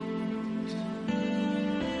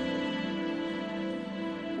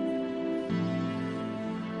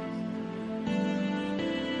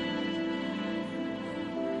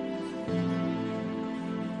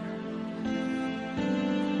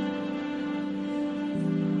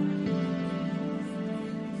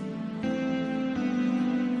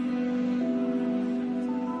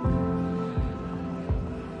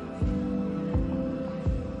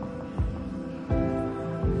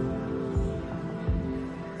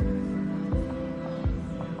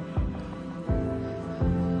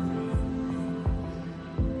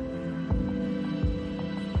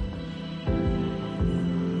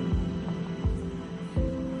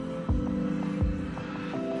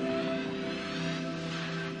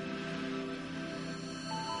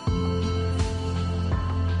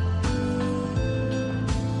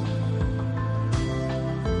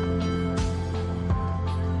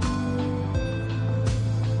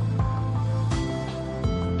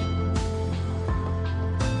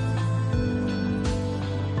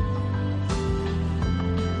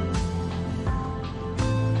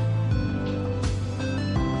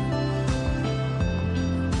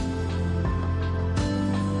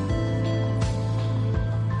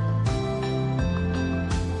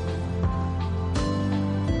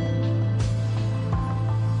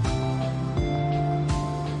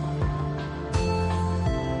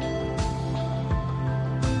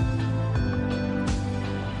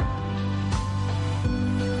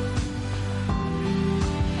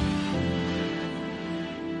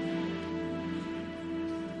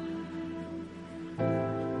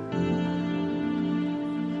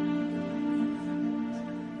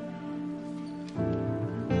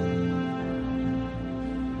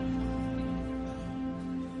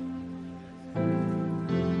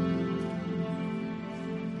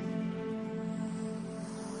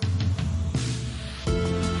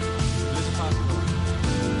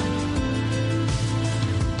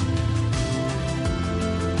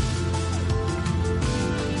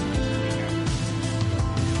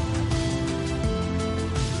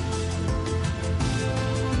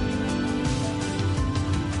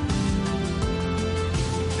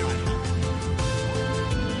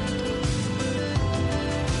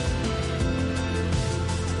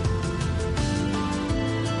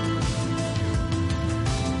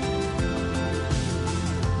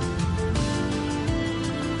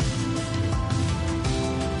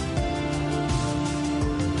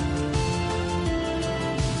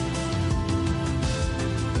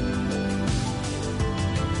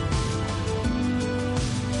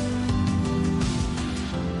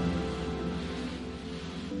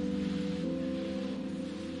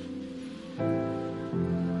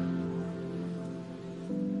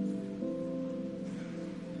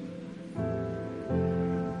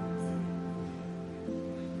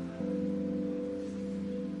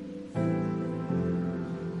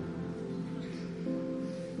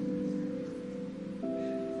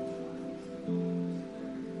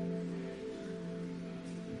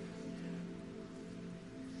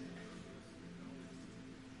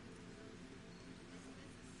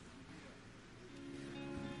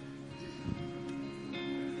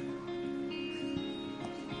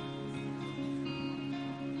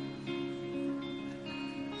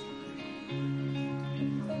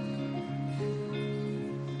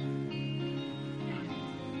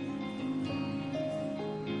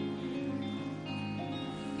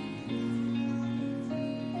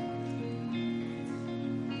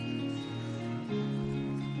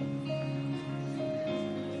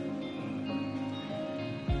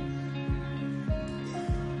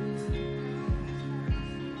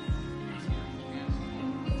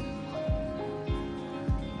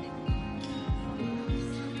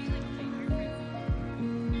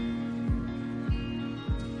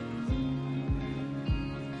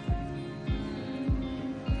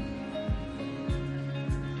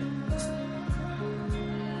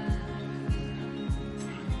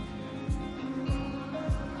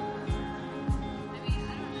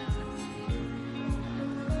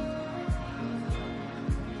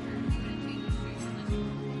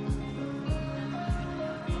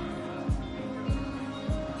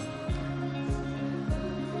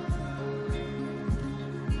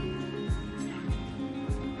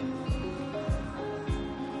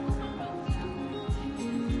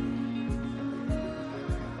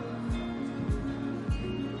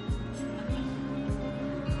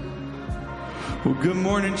Well, good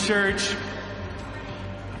morning, church.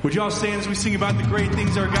 Would y'all stand as we sing about the great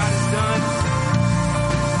things our God has done?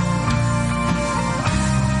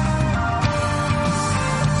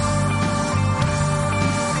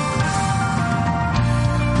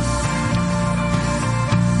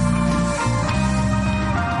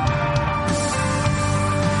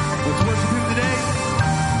 Let's worship Him today.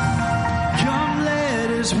 Come, let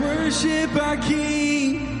us worship our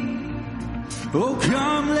King. Oh,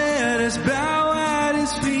 come, let us bow at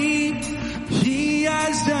His feet. He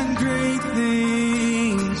has done great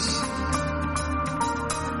things.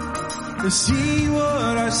 See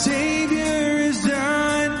what our Savior has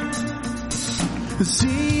done.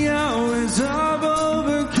 See how His love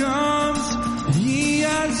overcomes. He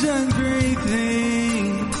has done great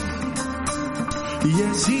things.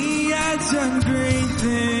 Yes, He has done great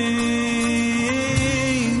things.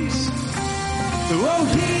 Oh,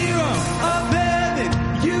 hero of heaven,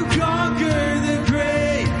 you conquer the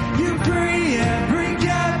grave. You free every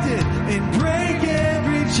captive and break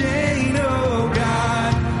every chain. Oh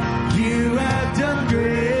God, you have done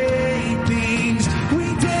great things.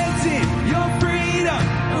 We dance in your freedom,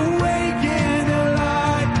 awake and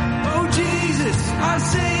alive. Oh Jesus, our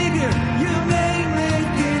Savior, your name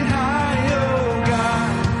lifted high. Oh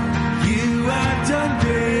God, you have done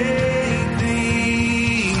great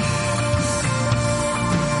things.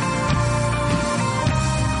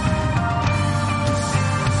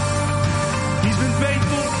 He's been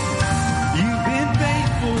faithful. You've been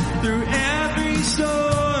faithful through every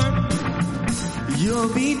storm.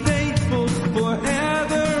 You'll be faithful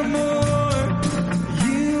forevermore.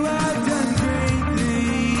 You have done great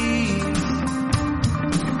things.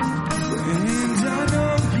 And I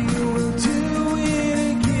know you will do it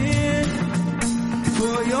again.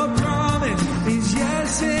 For your promise is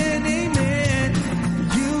yes and amen.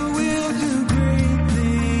 You will do great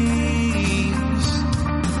things.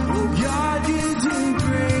 Oh God, you do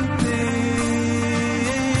great things.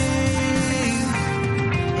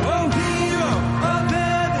 Oh hero of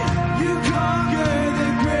heaven, you conquer the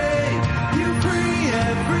grave. You free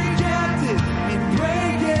every captive and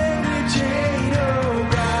break every chain. Oh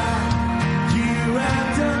God, you have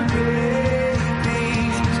done great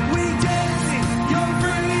things. We dance in your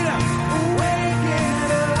freedom, awake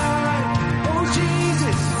and alive. Oh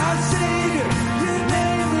Jesus, our Savior, your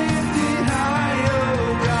name lifted high. Oh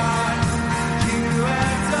God, you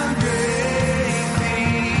have done great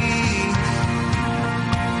things.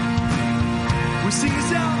 We sing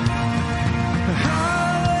this out.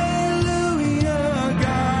 Hallelujah,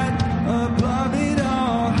 God, above it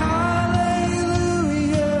all.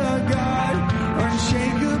 Hallelujah, God,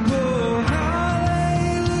 unshakable.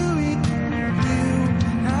 Hallelujah, you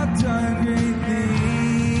have done great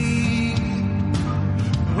things.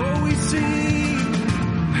 Oh, we sing.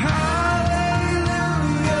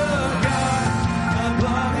 Hallelujah, God,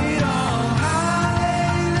 above it all.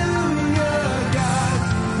 Hallelujah, God,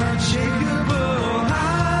 unshakable.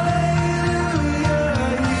 Hallelujah,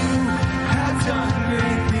 you have done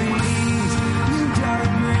great things. You've done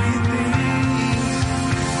great things.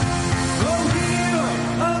 Oh, hero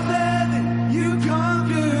of heaven, you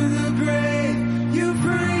conquer the grave. You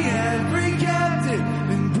free every captive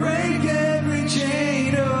and break every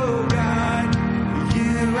chain. Oh God,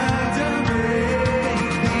 you have done great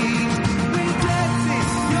things. We dance in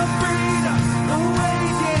your freedom,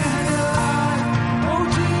 awake and alive. Oh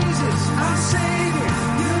Jesus, our Savior,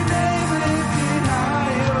 your name lifted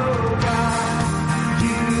high. Oh God,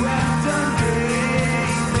 you have done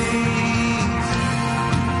great things.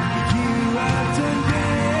 You have done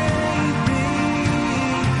great things.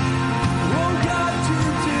 Oh God, you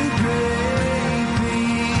did great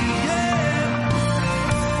things. Yeah.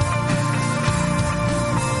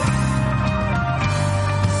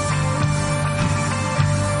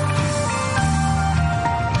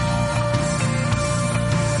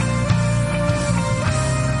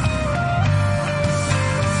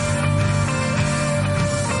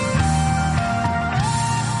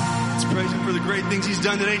 Let's praise Him for the great things He's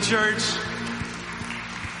done today, church.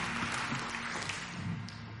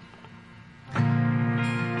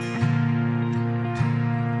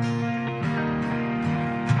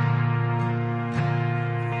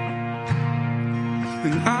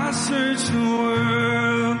 And I searched the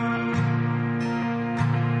world,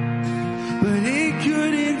 but it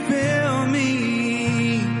couldn't fill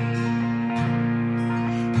me.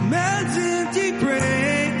 Man's empty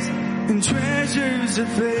praise and treasures of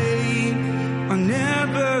faith are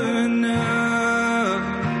never enough.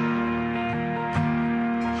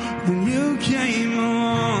 When you came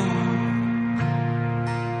along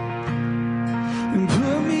and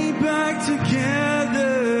put me back together,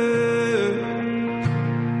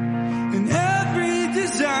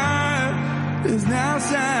 found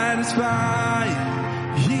satisfied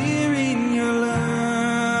here in your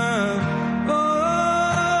love.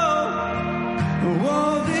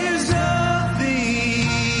 Oh, there's nothing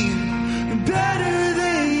better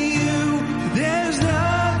than you. There's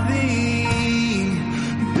nothing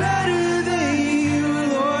better than you,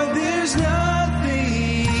 Lord. There's nothing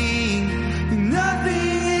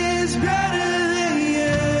is better than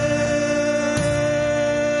you.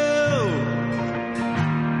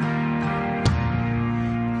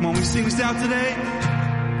 Come on, we sing this out today.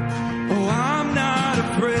 Oh, I'm not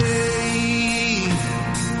afraid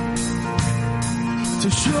to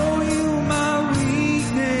show you my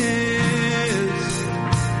weakness,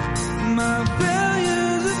 my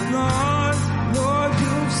failures and flaws. Lord,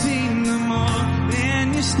 you've seen them all, and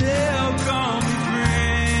you still call me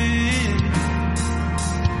friend.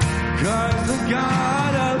 'Cause the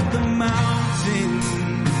God of the mountain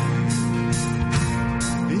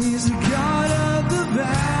is the God of the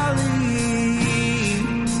valley.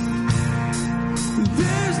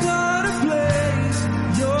 There's not a place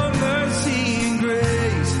your mercy and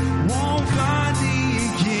grace won't find me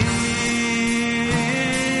again.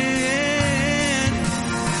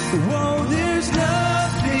 Whoa, there's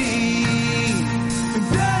nothing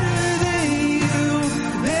better than you.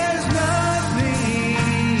 There's nothing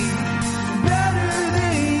better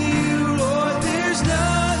than you, Lord. There's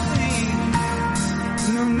nothing,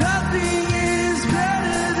 no, nothing is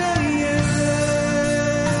better than you.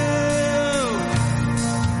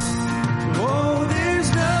 Oh, there's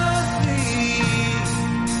nothing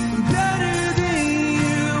better than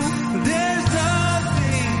you. There's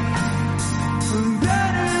nothing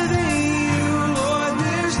better than you, Lord.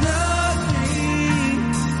 There's nothing,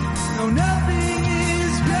 no, nothing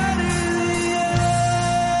is better than you.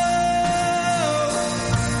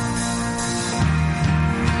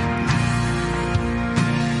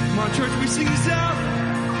 Come on, church, we sing this out.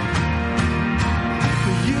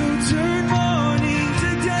 You turn mourning to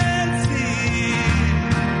dancing.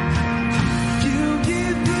 You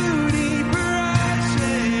give beauty for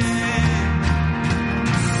ashes.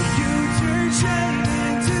 You turn shame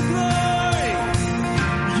into glory.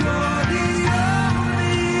 You're the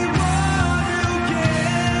only one who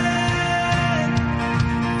can.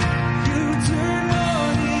 You turn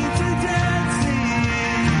mourning to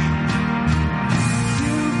dancing.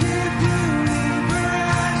 You give beauty for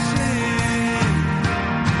ashes.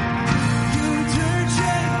 You turn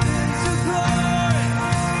shame into glory.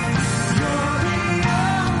 You're the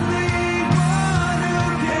only one who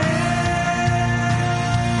can.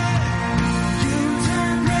 You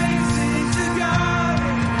turn grace into God.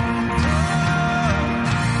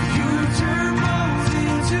 You turn bones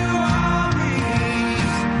into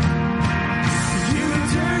armies. You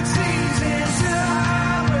turn seas into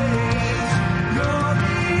highways. You're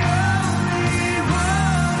the only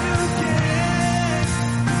one who can.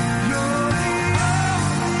 You're the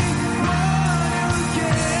only one who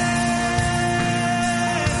can.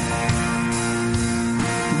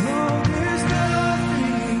 Oh, there's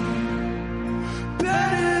nothing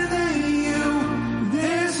better than you.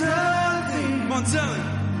 There's nothing, come on, tell me,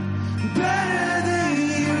 better than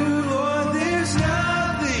you, Lord. There's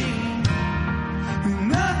nothing,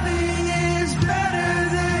 nothing is better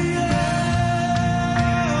than you.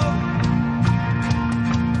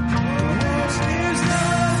 There's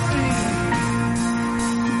nothing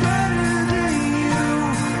better than you.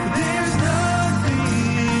 There's nothing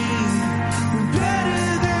better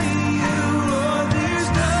than you, Lord. There's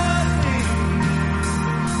nothing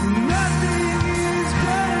is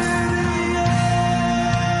better than you.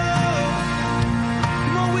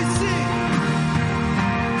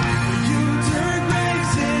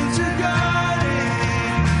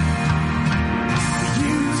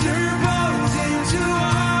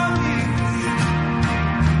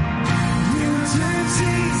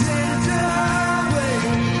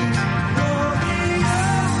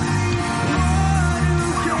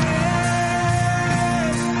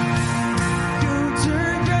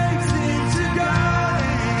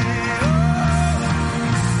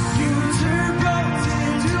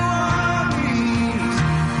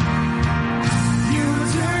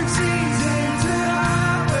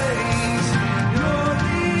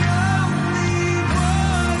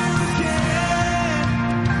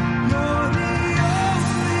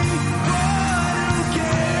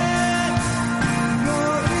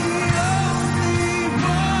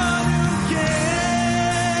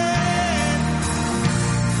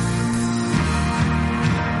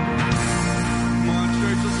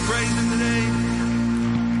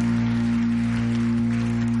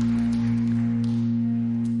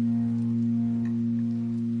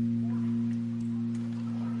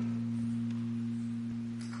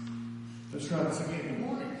 Let's try this again. Good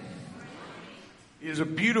morning. It is a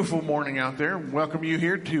beautiful morning out there. Welcome you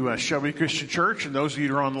here to Shelby Christian Church, and those of you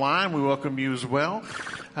that are online, we welcome you as well.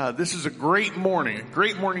 This is a great morning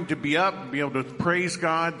to be up and be able to praise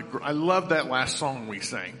God. I love that last song we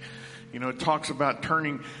sang. You know, it talks about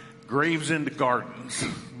turning graves into gardens.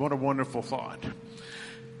 What a wonderful thought.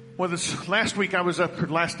 Well, last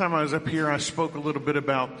time I was up here, I spoke a little bit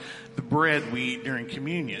about the bread we eat during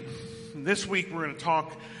communion. And this week we're going to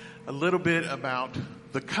talk a little bit about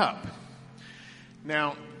the cup.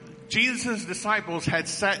 Now, Jesus' disciples had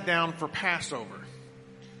sat down for Passover.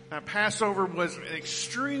 Now, Passover was an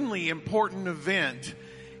extremely important event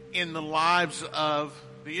in the lives of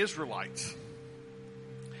the Israelites.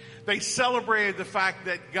 They celebrated the fact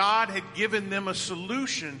that God had given them a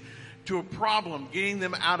solution to a problem, getting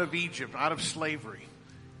them out of Egypt, out of slavery,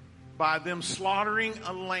 by them slaughtering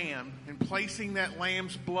a lamb and placing that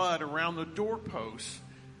lamb's blood around the doorposts.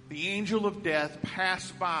 The angel of death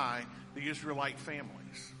passed by the Israelite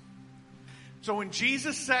families. So when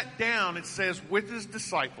Jesus sat down, it says, with his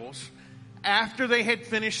disciples, after they had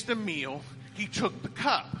finished the meal, he took the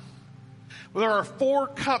cup. Well, there are 4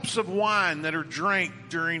 cups of wine that are drank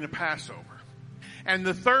during the Passover. And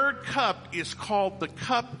the third cup is called the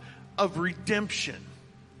cup of redemption.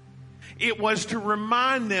 It was to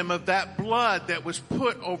remind them of that blood that was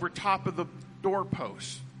put over top of the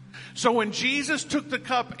doorpost. So when Jesus took the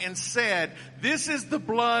cup and said, "This is the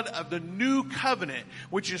blood of the new covenant,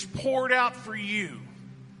 which is poured out for you,"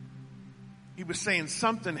 he was saying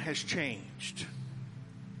something has changed.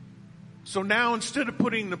 So now instead of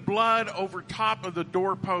putting the blood over top of the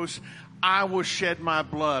doorpost, I will shed my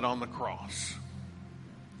blood on the cross.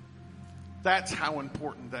 That's how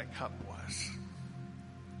important that cup was.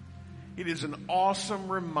 It is an awesome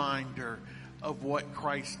reminder of what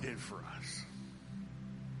Christ did for us.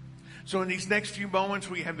 So in these next few moments,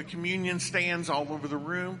 we have the communion stands all over the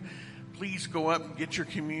room. Please go up and get your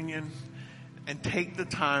communion and take the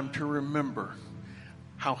time to remember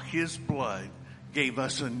how his blood gave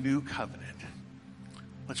us a new covenant.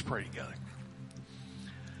 Let's pray together.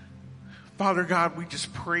 Father God, we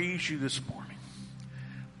just praise you this morning.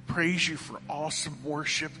 Praise you for awesome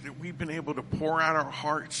worship that we've been able to pour out our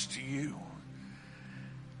hearts to you.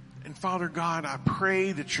 And Father God, I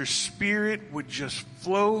pray that your Spirit would just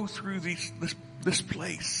flow through this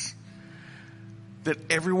place. That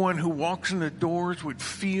everyone who walks in the doors would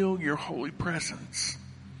feel your holy presence.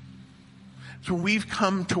 So we've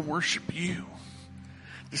come to worship you,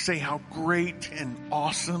 to say how great and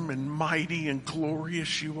awesome and mighty and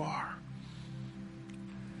glorious you are,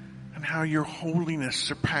 and how your holiness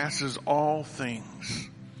surpasses all things.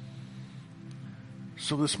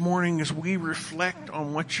 So this morning, as we reflect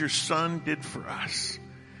on what your Son did for us,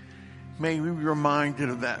 may we be reminded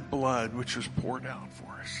of that blood which was poured out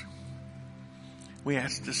for us. We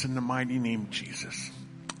ask this in the mighty name of Jesus.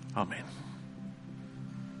 Amen.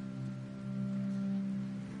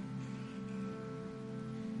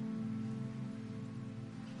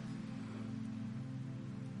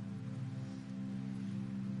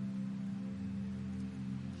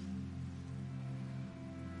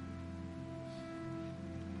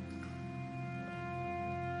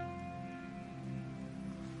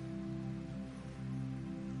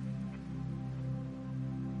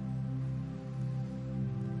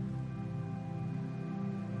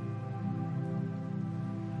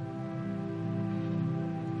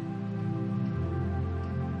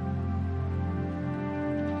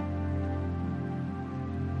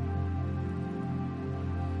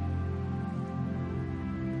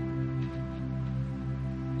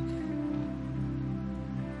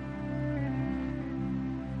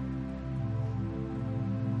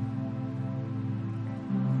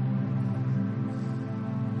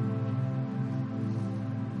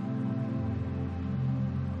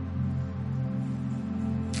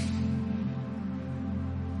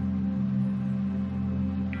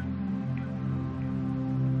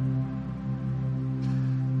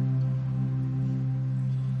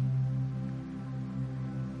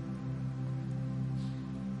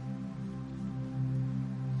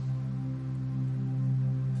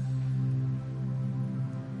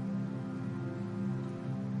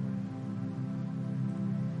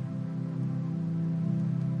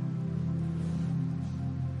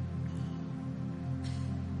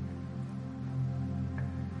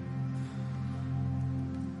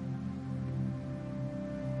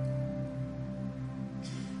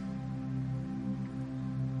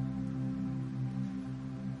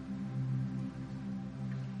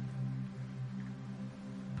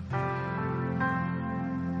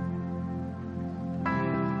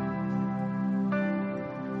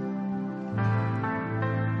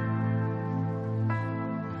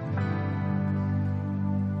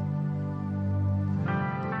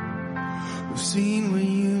 seen what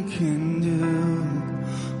you can do,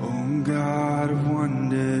 oh God of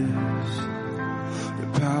wonders.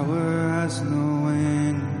 Your power has no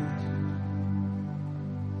end.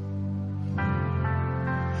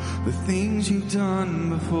 The things you've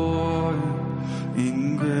done before,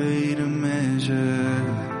 in greater measure,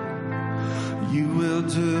 you will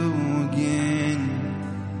do again.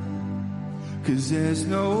 'Cause there's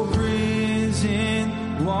no prison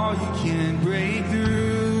wall you can't break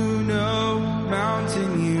through, no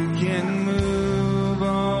mountain you can move.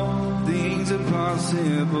 All things are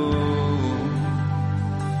possible.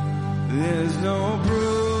 There's no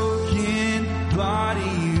broken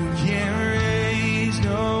body you can't raise,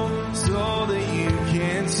 no soul that you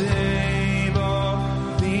can't save. All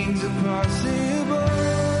things are possible.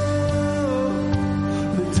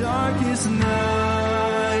 The darkest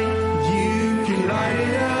night, you can light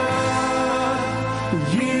it up.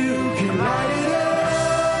 You can light it up.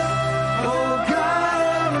 Oh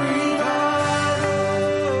God, revival.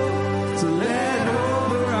 So let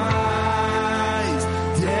hope arise.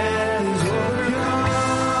 Death is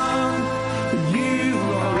overcome. You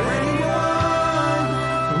already won.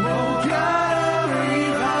 Oh God,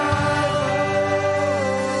 revival.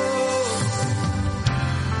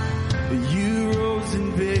 You rose in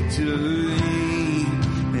victory,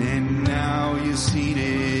 and now you're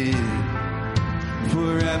seated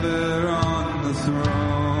forever on the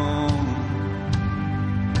throne.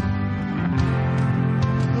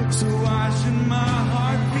 So why should my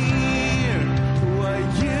heart fear what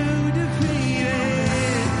you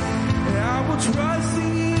defeated? I will trust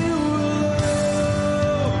in you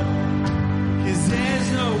alone. 'Cause there's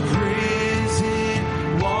no prison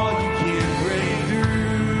wall you can't break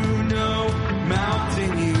through, no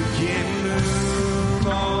mountain you can't move.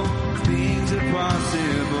 All things are possible.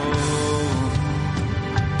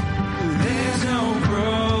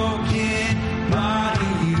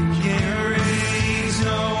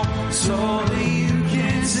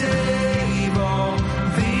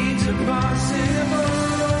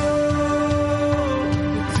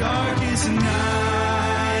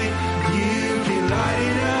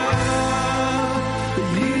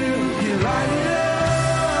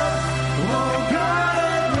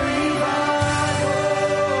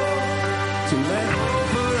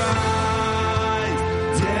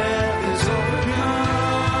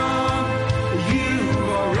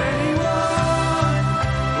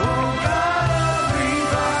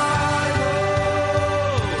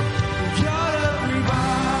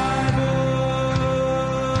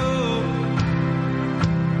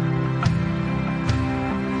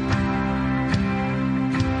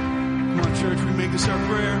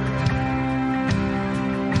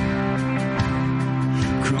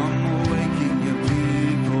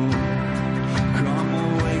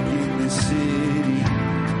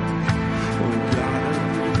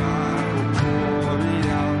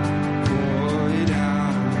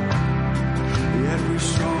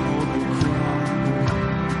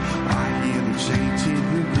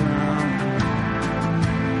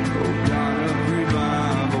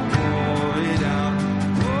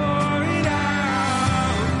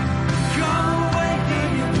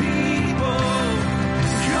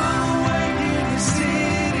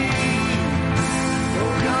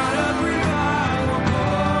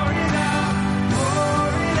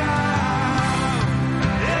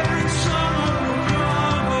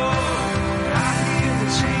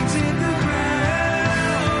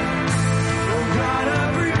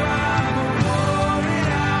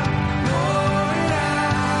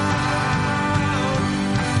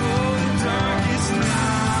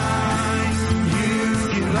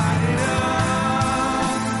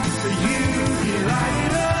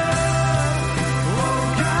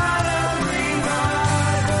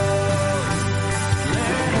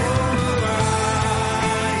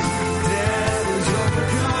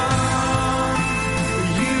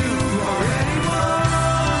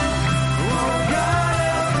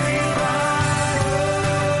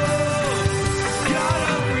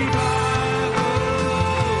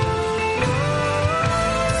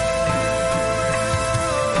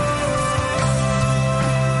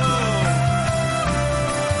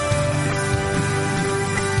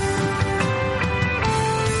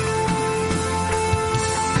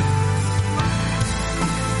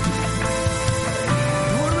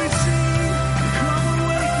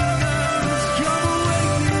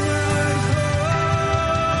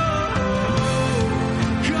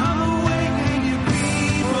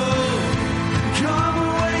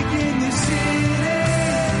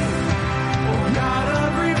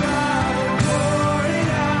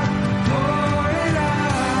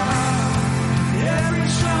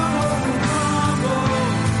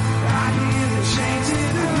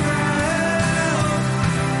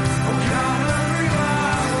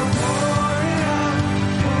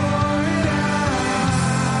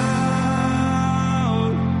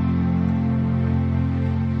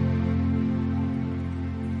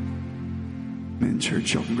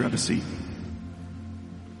 church. Y'all can grab a seat.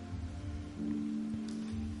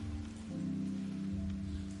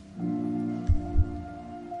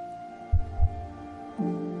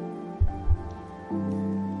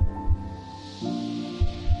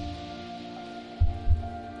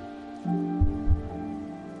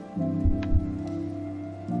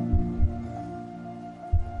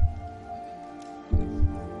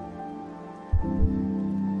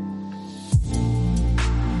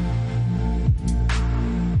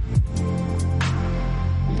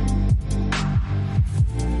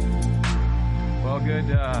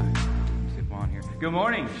 Good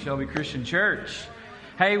morning, Shelby Christian Church.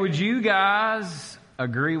 Hey, would you guys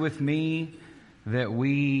agree with me that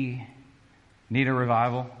we need a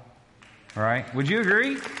revival? All right? Would you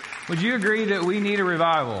agree? Would you agree that we need a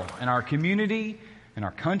revival in our community, in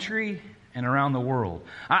our country, and around the world?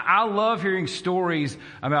 I love hearing stories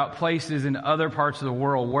about places in other parts of the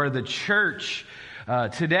world where the church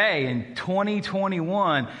today in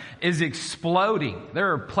 2021 is exploding.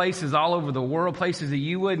 There are places all over the world, places that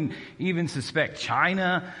you wouldn't even suspect,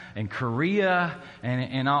 China and Korea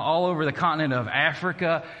and all over the continent of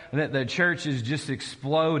Africa, that the church is just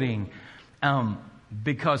exploding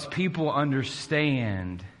because people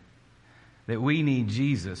understand that we need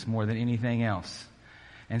Jesus more than anything else.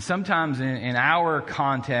 And sometimes in our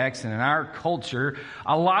context and in our culture,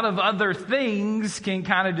 a lot of other things can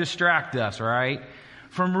kind of distract us, right?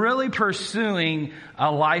 From really pursuing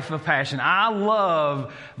a life of passion. I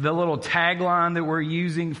love the little tagline that we're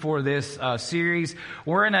using for this series.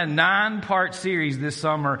 We're in a 9-part series this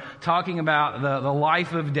summer talking about the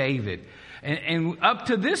life of David. And up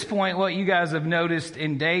to this point, what you guys have noticed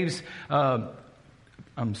in Dave's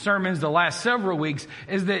sermons the last several weeks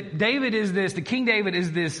is that King David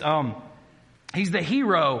is this, he's the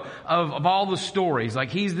hero of all the stories. Like,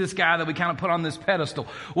 he's this guy that we kind of put on this pedestal.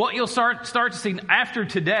 What you'll start to see after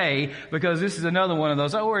today, because this is another one of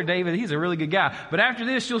those, where David, he's a really good guy. But after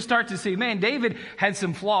this, you'll start to see, man, David had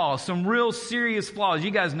some flaws, some real serious flaws.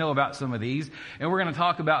 You guys know about some of these, and we're going to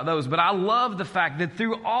talk about those. But I love the fact that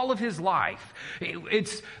through all of his life,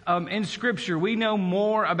 it's in Scripture, we know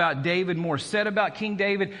more about David, more said about King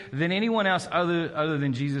David than anyone else other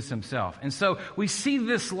than Jesus himself. And so we see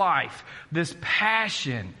this life, this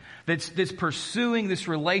passion that's pursuing this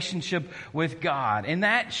relationship with God. And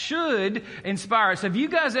that should inspire us. Have you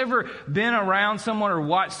guys ever been around someone or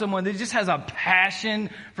watched someone that just has a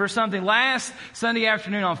passion for something? Last Sunday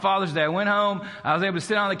afternoon on Father's Day, I went home. I was able to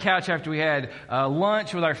sit on the couch after we had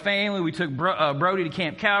lunch with our family. We took Brody to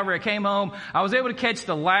Camp Calvary. I came home. I was able to catch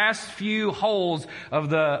the last few holes of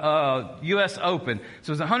the U.S. Open.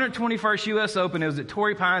 So it was the 121st U.S. Open. It was at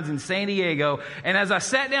Torrey Pines in San Diego. And as I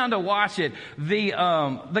sat down to watch it, the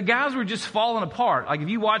guys were just falling apart. Like, if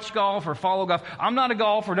you watch golf or follow golf, I'm not a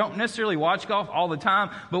golfer, don't necessarily watch golf all the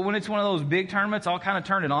time, but when it's one of those big tournaments, I'll kind of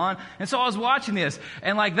turn it on. And so I was watching this,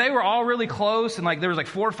 and like, they were all really close, and like, there was like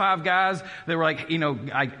 4 or 5 guys that were like,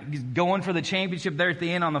 going for the championship there at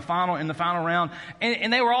the end in the final round,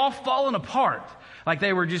 and they were all falling apart. Like,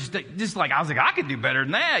 they were just like, I was like, I could do better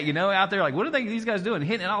than that, out there. Like, what are these guys doing?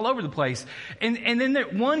 Hitting it all over the place. And then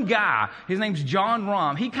one guy, his name's Jon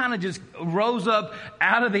Rahm, he kind of just rose up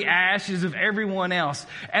out of the ashes of everyone else.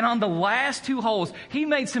 And on the last 2 holes, he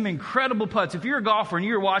made some incredible putts. If you're a golfer and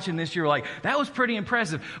you're watching this, you're like, that was pretty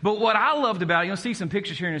impressive. But what I loved about it, you'll see some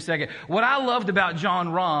pictures here in a second. What I loved about Jon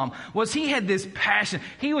Rahm was he had this passion.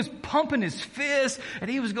 He was pumping his fist and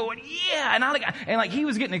he was going, yeah. And he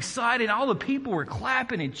was getting excited. All the people were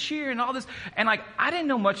clapping and cheering and all this. And like, I didn't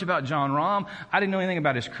know much about Jon Rahm. I didn't know anything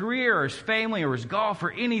about his career or his family or his golf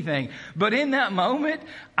or anything. But in that moment,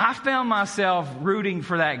 I found myself rooting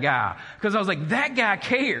for that guy. Because I was like, that guy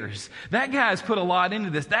cares. That guy has put a lot into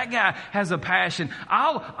this. That guy has a passion.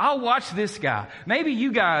 I'll watch this guy. Maybe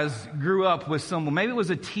you guys grew up with someone, maybe it was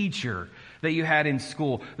a teacher that you had in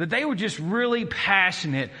school, that they were just really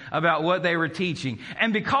passionate about what they were teaching.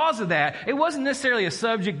 And because of that, it wasn't necessarily a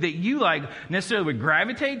subject that you necessarily would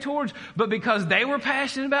gravitate towards, but because they were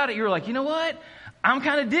passionate about it, you were like, you know what? I'm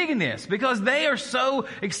kind of digging this because they are so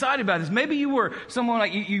excited about this. Maybe you were someone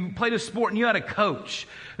like you played a sport and you had a coach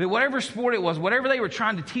that whatever sport it was, whatever they were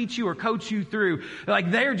trying to teach you or coach you through,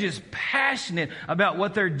 like they're just passionate about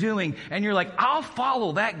what they're doing. And you're like, I'll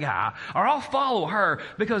follow that guy or I'll follow her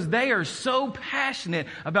because they are so passionate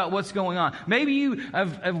about what's going on. Maybe you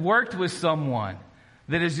have worked with someone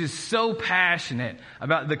that is just so passionate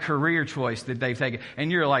about the career choice that they've taken.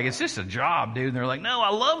 And you're like, it's just a job, dude. And they're like, no, I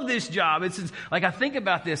love this job. It's like, I think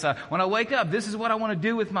about this. When I wake up, this is what I want to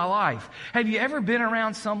do with my life. Have you ever been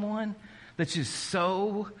around someone that's just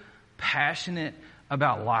so passionate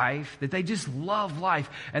about life, that they just love life,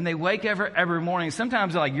 and they wake every morning.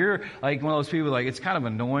 Sometimes like you're like one of those people like it's kind of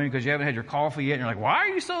annoying because you haven't had your coffee yet and you're like, why are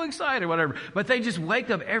you so excited or whatever? But they just wake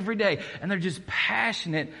up every day and they're just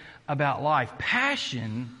passionate about life.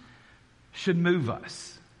 Passion should move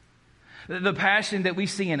us. The passion that we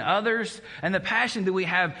see in others and the passion that we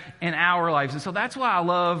have in our lives. And so that's why I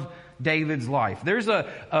love David's life. There's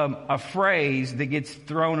a phrase that gets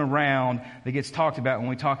thrown around, that gets talked about when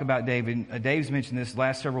we talk about David. Dave's mentioned this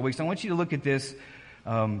last several weeks. I want you to look at this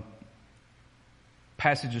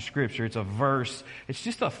passage of Scripture. It's a verse. It's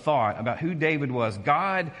just a thought about who David was.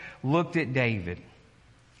 God looked at David,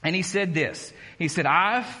 and he said this. He said,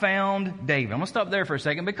 I found David. I'm going to stop there for a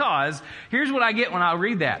second because here's what I get when I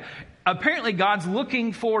read that. Apparently, God's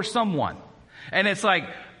looking for someone. And it's like,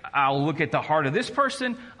 I'll look at the heart of this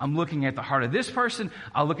person. I'm looking at the heart of this person.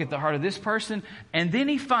 I'll look at the heart of this person. And then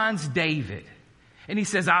he finds David. And he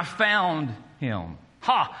says, I found him.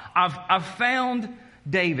 I've found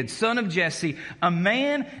David, son of Jesse, a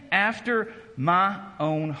man after my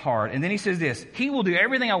own heart. And then he says this, he will do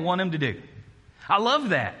everything I want him to do. I love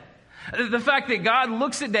that. The fact that God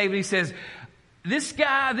looks at David, he says, this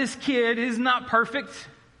guy, this kid is not perfect.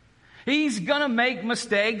 He's going to make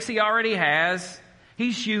mistakes. He already has.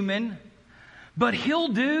 He's human, but he'll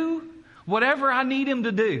do whatever I need him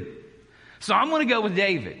to do. So I'm going to go with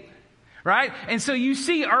David, right? And so you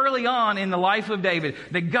see early on in the life of David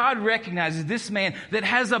that God recognizes this man that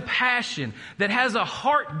has a passion, that has a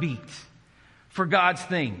heartbeat for God's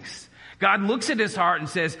things. God looks at his heart and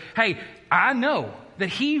says, hey, I know that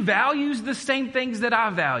he values the same things that I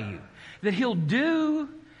value, that he'll do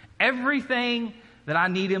everything that I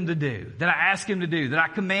need him to do, that I ask him to do, that I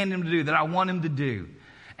command him to do, that I want him to do.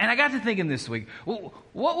 And I got to thinking this week,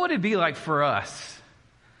 what would it be like for us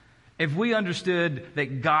if we understood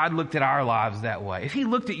that God looked at our lives that way? If he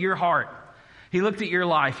looked at your heart, he looked at your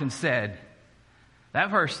life and said,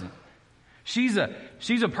 that person, she's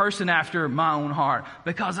a person after my own heart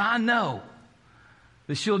because I know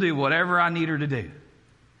that she'll do whatever I need her to do.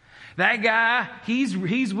 That guy, he's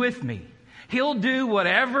with me. He'll do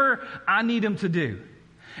whatever I need him to do.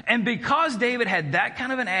 And because David had that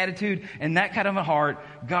kind of an attitude and that kind of a heart,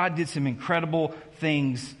 God did some incredible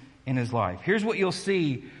things in his life. Here's what you'll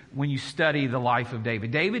see when you study the life of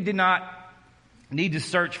David. David did not need to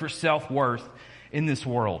search for self-worth in this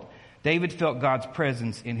world. David felt God's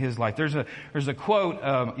presence in his life. There's a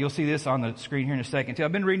quote, you'll see this on the screen here in a second too.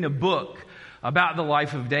 I've been reading a book about the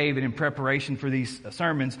life of David in preparation for these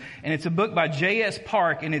sermons. And it's a book by J.S.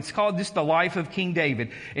 Park, and it's called just The Life of King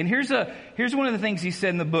David. And here's one of the things he said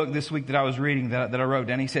in the book this week that I was reading that I wrote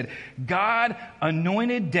down. He said, God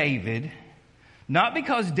anointed David not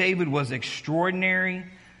because David was extraordinary,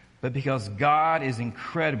 but because God is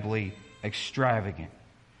incredibly extravagant.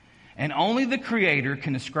 And only the Creator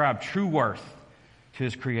can ascribe true worth to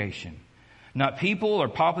His creation. Not people or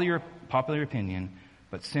popular opinion,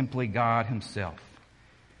 but simply God Himself.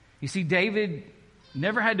 You see, David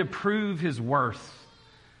never had to prove his worth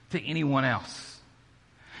to anyone else.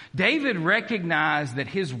 David recognized that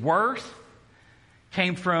his worth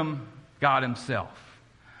came from God Himself.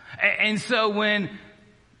 And so when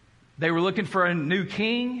they were looking for a new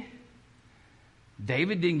king,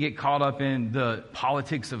 David didn't get caught up in the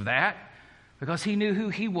politics of that because he knew who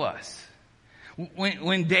he was.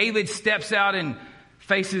 When David steps out and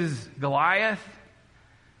faces Goliath,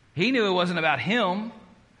 he knew it wasn't about him,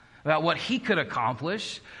 about what he could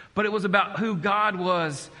accomplish, but it was about who God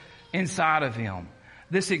was inside of him.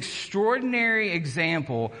 This extraordinary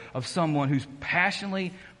example of someone who's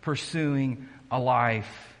passionately pursuing a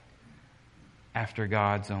life after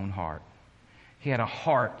God's own heart. He had a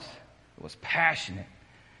heart that was passionate.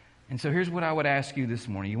 And so here's what I would ask you this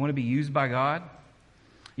morning. You want to be used by God?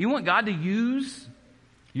 You want God to use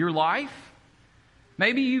your life?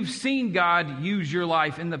 Maybe you've seen God use your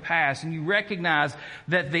life in the past and you recognize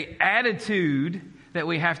that the attitude that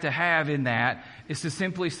we have to have in that is to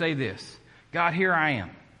simply say this: God, here I am.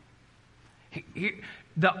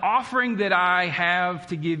 The offering that I have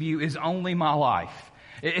to give you is only my life.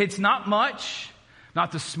 It's not much,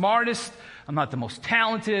 not the smartest, I'm not the most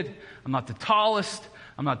talented, I'm not the tallest,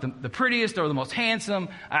 I'm not the prettiest or the most handsome.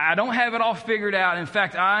 I don't have it all figured out. In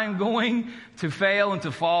fact, I'm going to fail and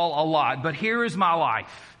to fall a lot. But here is my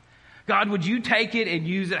life. God, would you take it and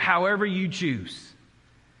use it however you choose?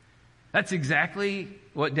 That's exactly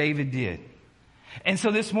what David did. And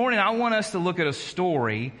so this morning, I want us to look at a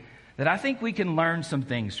story that I think we can learn some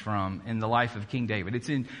things from in the life of King David. It's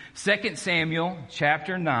in 2 Samuel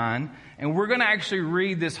chapter 9, and we're going to actually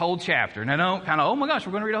read this whole chapter. Now don't kind of, oh my gosh,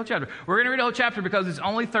 we're going to read the whole chapter. We're going to read the whole chapter because it's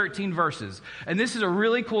only 13 verses. And this is a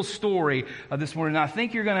really cool story this morning. I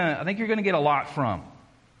think you're going to get a lot from.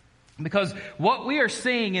 Because what we are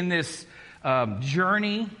seeing in this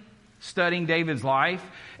journey studying David's life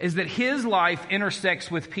is that his life intersects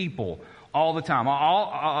with people all the time,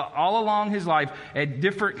 all along his life, at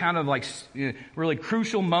different kind of like really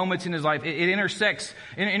crucial moments in his life. It intersects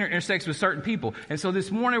with certain people. And so this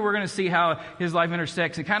morning we're going to see how his life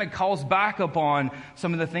intersects. It kind of calls back upon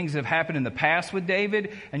some of the things that have happened in the past with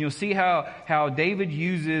David, and you'll see how David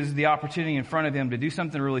uses the opportunity in front of him to do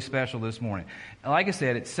something really special this morning. Like I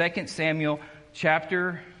said, it's 2 Samuel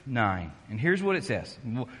chapter 9, and here's what it says.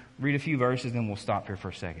 We'll read a few verses, then we'll stop here for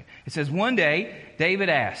a second. It says, one day David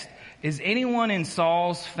asked, "Is anyone in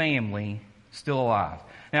Saul's family still alive?"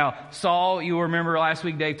 Now, Saul, you'll remember last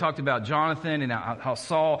week Dave talked about Jonathan and how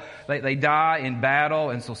Saul, they die in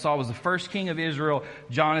battle. And so Saul was the first king of Israel.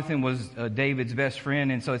 Jonathan was David's best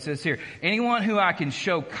friend. And so it says here, anyone who I can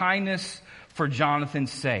show kindness for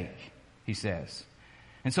Jonathan's sake, he says.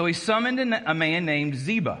 And so he summoned a man named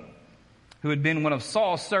Ziba, who had been one of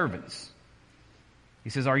Saul's servants. He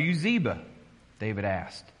says, "Are you Ziba?" David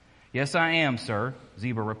asked. "Yes, I am, sir,"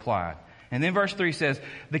 Ziba replied. And then verse 3 says,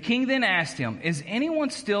 the king then asked him, "Is anyone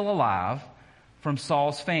still alive from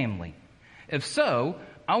Saul's family? If so,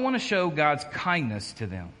 I want to show God's kindness to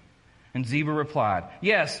them." And Ziba replied,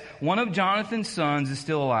 "Yes, one of Jonathan's sons is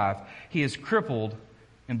still alive. He is crippled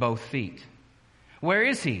in both feet." "Where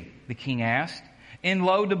is he?" the king asked. "In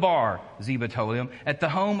Lo-debar," Ziba told him, "at the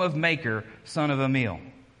home of Machir, son of Ammiel."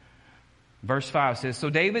 Verse 5 says, so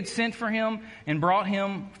David sent for him and brought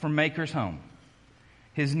him from Machir's home.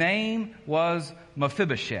 His name was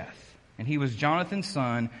Mephibosheth, and he was Jonathan's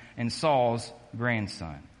son and Saul's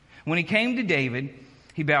grandson. When he came to David,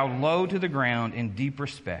 he bowed low to the ground in deep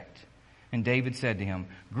respect. And David said to him,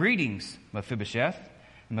 "Greetings, Mephibosheth."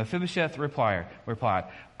 And Mephibosheth replied,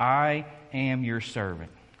 "I am your servant."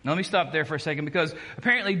 Now let me stop there for a second, because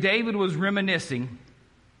apparently David was reminiscing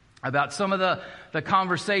about some of the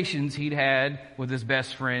conversations he'd had with his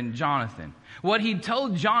best friend Jonathan. What he'd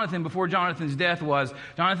told Jonathan before Jonathan's death was,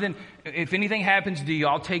 "Jonathan, if anything happens to you,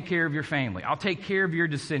 I'll take care of your family. I'll take care of your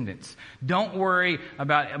descendants. Don't worry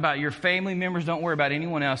about your family members. Don't worry about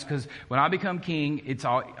anyone else, because when I become king,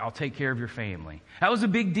 I'll take care of your family." That was a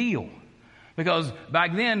big deal, because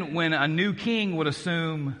back then when a new king would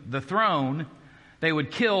assume the throne, they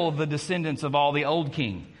would kill the descendants of all the old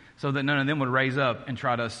king, so that none of them would raise up and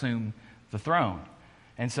try to assume the throne.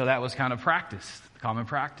 And so that was kind of practice, common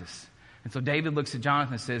practice. And so David looks at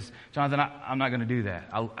Jonathan and says, "Jonathan, I'm not going to do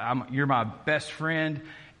that. You're my best friend.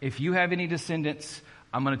 If you have any descendants,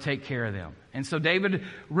 I'm going to take care of them." And so David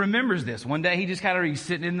remembers this. One day he's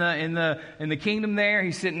sitting in the kingdom there.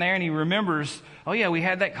 He's sitting there and he remembers, oh yeah, we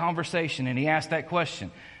had that conversation, and he asked that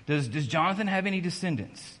question. Does Jonathan have any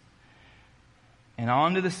descendants? And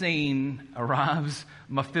onto the scene arrives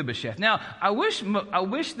Mephibosheth. Now, I wish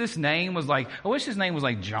his name was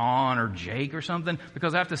like John or Jake or something,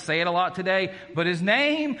 because I have to say it a lot today. But his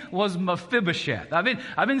name was Mephibosheth.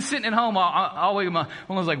 I've been sitting at home all week. My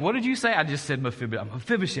mom was like, "What did you say?" I just said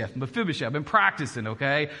Mephibosheth. I've been practicing,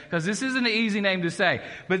 okay? Because this isn't an easy name to say.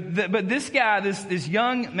 But this guy, this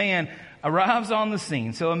young man, arrives on the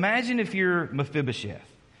scene. So imagine if you're Mephibosheth.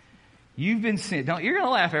 You've been sent. You're going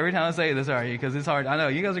to laugh every time I say this, are you? Because it's hard. I know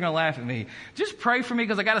you guys are going to laugh at me. Just pray for me,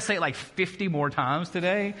 because I got to say it like 50 more times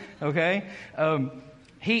today. Okay.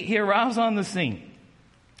 He arrives on the scene,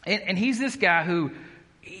 and he's this guy who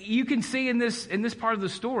you can see in this part of the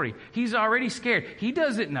story. He's already scared. He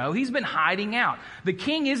doesn't know. He's been hiding out. The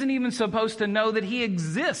king isn't even supposed to know that he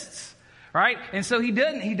exists, right? And so he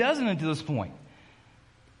doesn't until this point.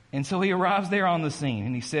 And so he arrives there on the scene,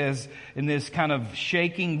 and he says in this kind of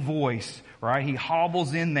shaking voice, right? He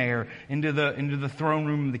hobbles in there into the throne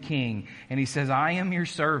room of the king, and he says, "I am your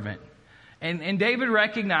servant." And David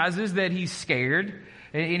recognizes that he's scared,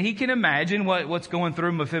 and he can imagine what's going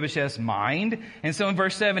through Mephibosheth's mind. And so in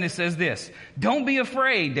verse 7 it says this, "Don't be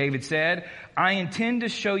afraid," David said. "I intend to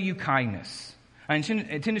show you kindness. I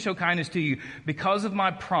intend to show kindness to you because of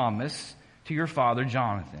my promise to your father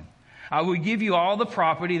Jonathan. I will give you all the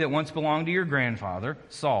property that once belonged to your grandfather,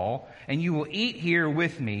 Saul, and you will eat here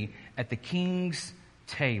with me at the king's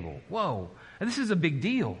table." Whoa, this is a big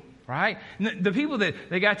deal, right? The people that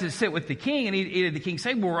they got to sit with the king and eat at the king's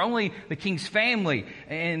table were only the king's family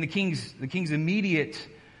and the king's immediate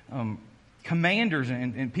commanders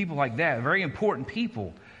and people like that, very important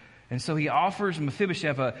people. And so he offers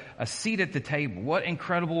Mephibosheth a seat at the table. What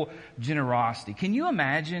incredible generosity. Can you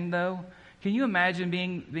imagine, though? Can you imagine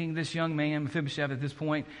being this young man, Mephibosheth, at this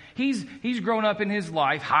point? He's grown up in his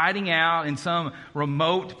life hiding out in some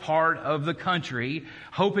remote part of the country,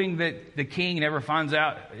 hoping that the king never finds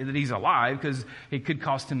out that he's alive because it could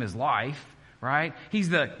cost him his life, right? He's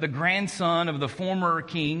the grandson of the former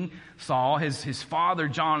king, Saul. His father,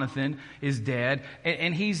 Jonathan, is dead.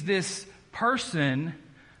 And he's this person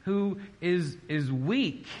who is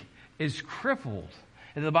weak, is crippled.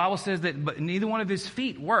 And the Bible says that but neither one of his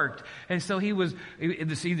feet worked. And so it was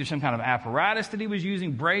either some kind of apparatus that he was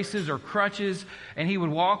using, braces or crutches, and he would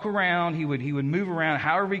walk around, he would move around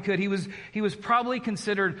however he could. He was probably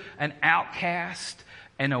considered an outcast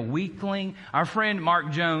and a weakling. Our friend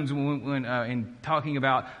Mark Jones, when in talking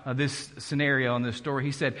about this scenario in this story,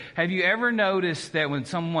 he said, have you ever noticed that when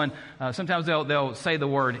someone, sometimes they'll say the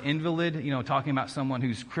word invalid, talking about someone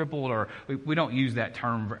who's crippled, or we don't use that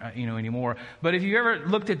term, anymore. But if you ever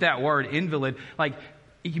looked at that word invalid, like,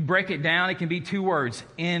 you can break it down, it can be two words,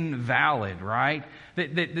 invalid, right?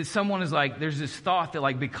 That someone is like, there's this thought that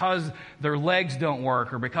like because their legs don't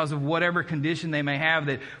work or because of whatever condition they may have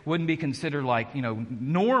that wouldn't be considered like,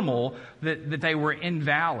 normal, that they were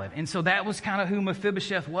invalid. And so that was kind of who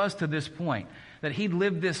Mephibosheth was to this point. That he'd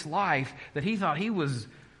lived this life that he thought he was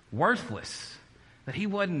worthless, that he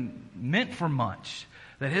wasn't meant for much,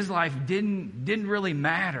 that his life didn't really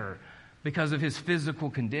matter because of his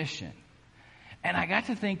physical condition. And I got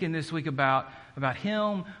to thinking this week about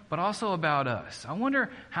him, but also about us. I wonder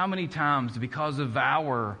how many times, because of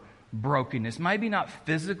our brokenness, maybe not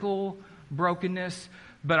physical brokenness,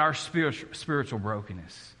 but our spiritual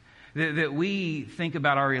brokenness, that we think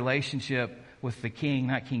about our relationship with the King,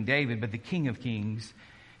 not King David, but the King of Kings,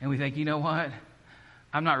 and we think, you know what?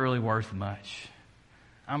 I'm not really worth much.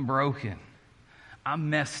 I'm broken. I'm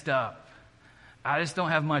messed up. I just don't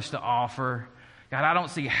have much to offer. God, I don't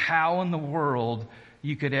see how in the world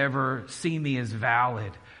you could ever see me as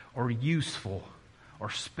valid or useful or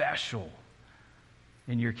special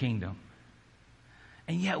in your kingdom.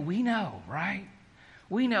 And yet we know, right?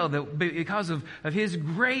 We know that because of his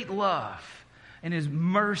great love and his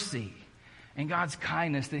mercy and God's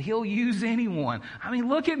kindness, that he'll use anyone. I mean,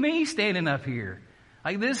 look at me standing up here.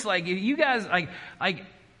 Like this, like you guys, like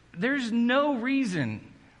there's no reason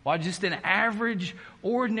why just an average,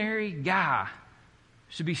 ordinary guy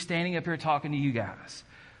should be standing up here talking to you guys.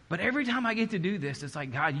 But every time I get to do this, it's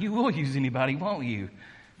like, God, you will use anybody, won't you?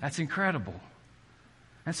 That's incredible.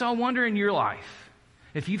 And so I wonder in your life,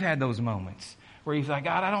 if you've had those moments where you're like,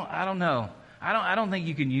 God, I don't know. I don't think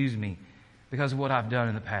you can use me because of what I've done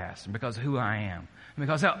in the past and because of who I am and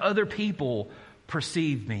because how other people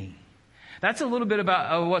perceive me. That's a little bit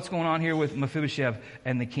about what's going on here with Mephibosheth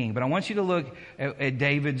and the king. But I want you to look at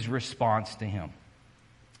David's response to him.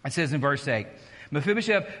 It says in verse 8,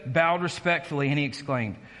 Mephibosheth bowed respectfully and he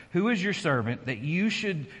exclaimed, who is your servant that you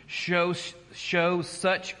should show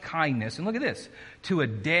such kindness? And look at this, to a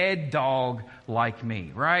dead dog like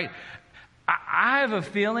me, right? I have a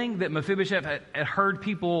feeling that Mephibosheth had heard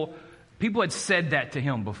people had said that to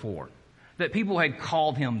him before, that people had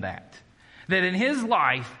called him that in his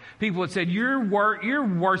life, people had said, you're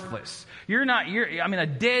worthless. You're a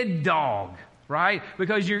dead dog. Right?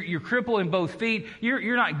 Because you're crippled in both feet.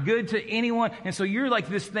 You're not good to anyone. And so you're like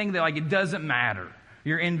this thing that like it doesn't matter.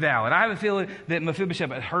 You're invalid. I have a feeling that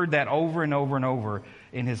Mephibosheth had heard that over and over and over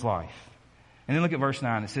in his life. And then look at verse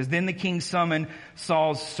 9. It says, then the king summoned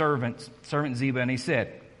Saul's servant Ziba, and he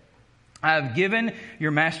said, I have given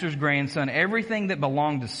your master's grandson everything that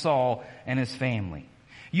belonged to Saul and his family.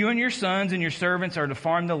 You and your sons and your servants are to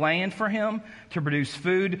farm the land for him, to produce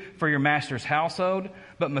food for your master's household.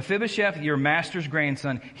 But Mephibosheth, your master's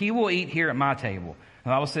grandson, he will eat here at my table. The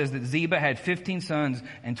Bible says that Ziba had 15 sons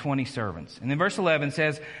and 20 servants. And then verse 11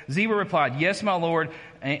 says, Ziba replied, yes, my lord,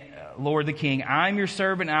 Lord the king, I am your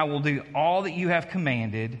servant. I will do all that you have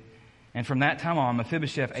commanded. And from that time on,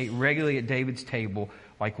 Mephibosheth ate regularly at David's table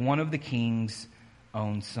like one of the king's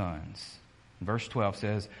own sons. Verse 12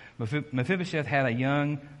 says, Mephibosheth had a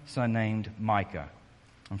young son named Micah.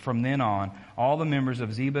 And from then on, all the members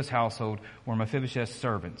of Ziba's household were Mephibosheth's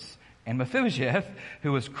servants. And Mephibosheth,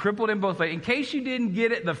 who was crippled in both feet, in case you didn't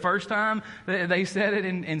get it the first time that they said it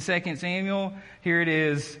in 2 Samuel, here it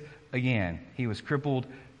is again. He was crippled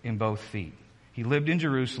in both feet. He lived in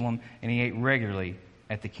Jerusalem and he ate regularly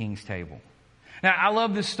at the king's table. Now, I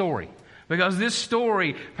love this story, because this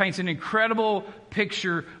story paints an incredible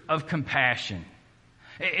picture of compassion.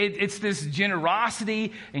 It's this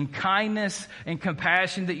generosity and kindness and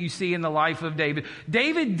compassion that you see in the life of David.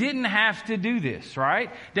 David didn't have to do this, right?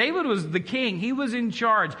 David was the king. He was in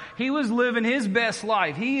charge. He was living his best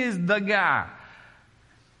life. He is the guy.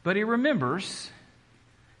 But he remembers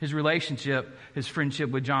his relationship, his friendship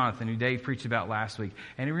with Jonathan, who Dave preached about last week.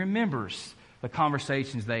 And he remembers the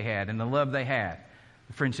conversations they had and the love they had,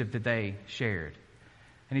 the friendship that they shared.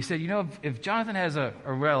 And he said, if Jonathan has a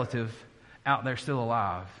relative out there still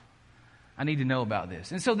alive, I need to know about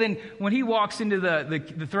this. And so then when he walks into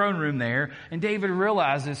the throne room there and David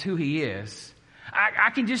realizes who he is,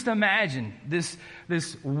 I can just imagine this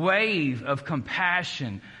wave of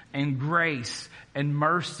compassion and grace and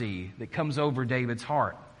mercy that comes over David's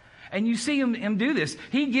heart. And you see him do this.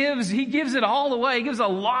 He gives it all away. He gives a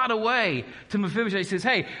lot away to Mephibosheth. He says,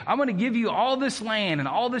 hey, I'm going to give you all this land and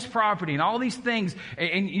all this property and all these things,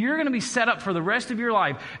 and you're going to be set up for the rest of your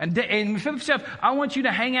life. And Mephibosheth, I want you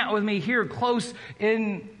to hang out with me here close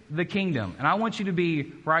in the kingdom. And I want you to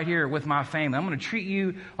be right here with my family. I'm going to treat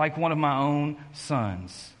you like one of my own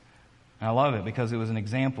sons. And I love it because it was an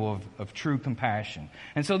example of true compassion.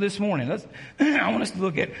 And so this morning, I want us to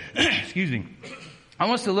look at, I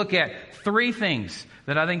want us to look at three things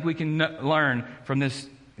that I think we can learn from this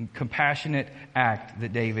compassionate act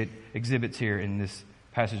that David exhibits here in this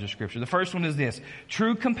passage of Scripture. The first one is this: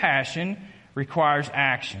 true compassion requires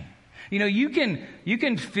action. You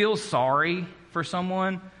can feel sorry for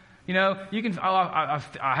someone. You can. I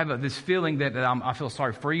have this feeling that I feel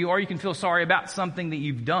sorry for you, or you can feel sorry about something that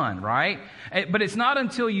you've done, right? But it's not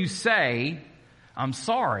until you say, "I'm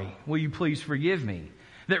sorry. Will you please forgive me?"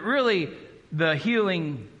 that really the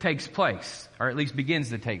healing takes place, or at least begins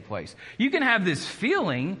to take place. You can have this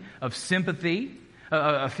feeling of sympathy,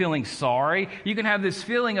 of feeling sorry. You can have this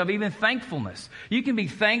feeling of even thankfulness. You can be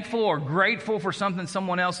thankful or grateful for something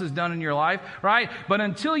someone else has done in your life, right? But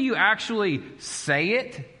until you actually say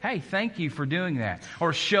it, hey, thank you for doing that,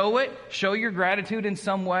 or show your gratitude in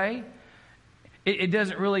some way, it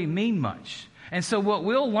doesn't really mean much. And so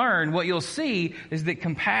what you'll see is that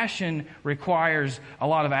compassion requires a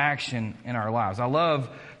lot of action in our lives. I love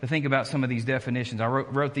to think about some of these definitions. I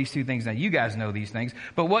wrote these two things down. You guys know these things.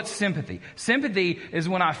 But what's sympathy? Sympathy is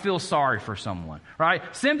when I feel sorry for someone, right?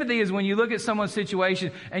 Sympathy is when you look at someone's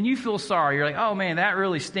situation and you feel sorry. You're like, oh man, that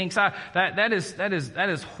really stinks. That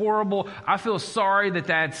is horrible. I feel sorry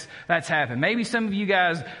that's happened. Maybe some of you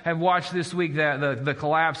guys have watched this week the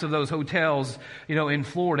collapse of those hotels, in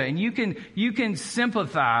Florida, and you can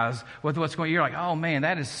sympathize with what's going on. You're like, oh man,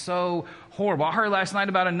 that is so horrible. I heard last night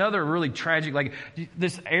about another really tragic,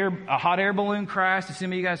 a hot air balloon crash. Did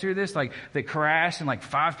some of you guys hear this? That crashed and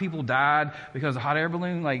 5 people died because the hot air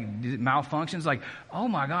balloon malfunctions. Oh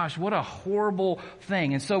my gosh, what a horrible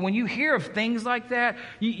thing. And so when you hear of things like that,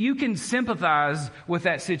 you can sympathize with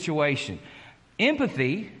that situation.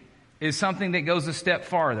 Empathy is something that goes a step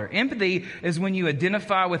farther. Empathy is when you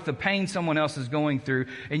identify with the pain someone else is going through,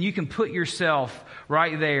 and you can put yourself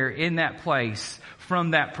right there in that place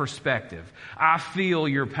from that perspective. I feel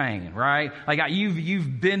your pain, right?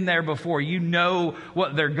 You've been there before. You know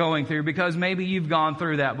what they're going through because maybe you've gone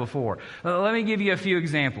through that before. Let me give you a few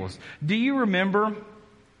examples. Do you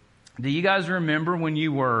guys remember when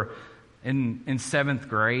you were in 7th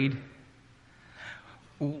grade?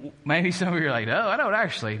 Maybe some of you are like, no, I don't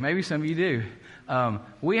actually. Maybe some of you do.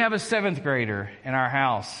 We have a 7th grader in our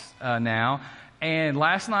house now, and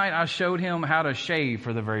last night I showed him how to shave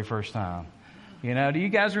for the very first time. Do you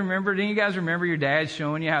guys remember? Do you guys remember your dad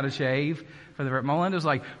showing you how to shave? Melinda's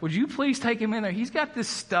like, would you please take him in there? He's got this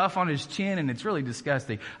stuff on his chin and it's really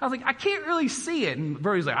disgusting. I was like, I can't really see it. And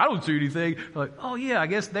Brody's like, I don't see anything. I'm like, oh yeah, I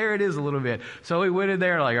guess there it is a little bit. So we went in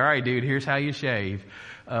there all right, dude, here's how you shave.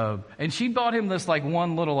 And she bought him this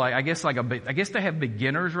one little, I guess they have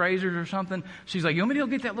beginner's razors or something. She's like, you want me to go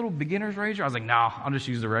get that little beginner's razor? I was like, no, I'll just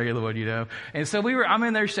use the regular one, And so I'm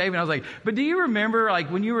in there shaving. I was like, but do you remember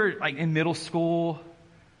when you were in middle school,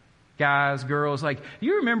 guys, girls,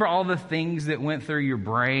 you remember all the things that went through your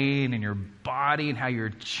brain and your body and how you're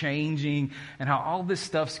changing and how all this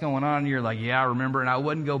stuff's going on? And you're like, yeah, I remember. And I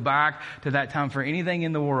wouldn't go back to that time for anything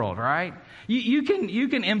in the world, right? You can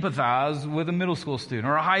empathize with a middle school student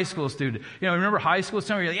or a high school student. Remember high school?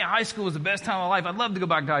 Some of you are like, yeah, high school was the best time of my life. I'd love to go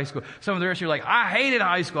back to high school. Some of the rest of you are like, I hated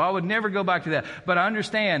high school. I would never go back to that. But I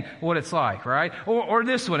understand what it's like, right? Or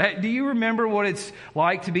this one. Hey, do you remember what it's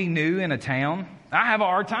like to be new in a town? I have a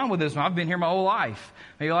hard time with this one. I've been here my whole life.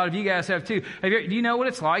 Maybe a lot of you guys have too. Do you know what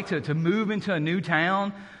it's like to move into a new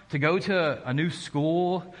town, to go to a new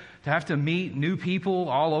school, to have to meet new people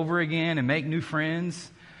all over again and make new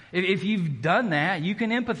friends? If you've done that, you can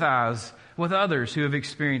empathize with others who have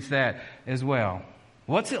experienced that as well.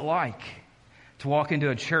 What's it like to walk into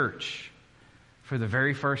a church for the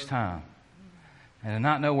very first time and to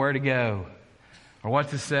not know where to go or what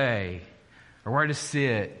to say or where to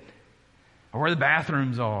sit or where the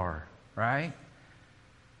bathrooms are, right?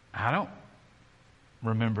 I don't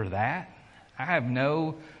remember that. I have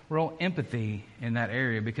no real empathy in that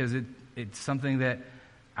area because it's something that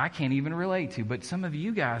I can't even relate to, but some of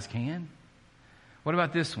you guys can. What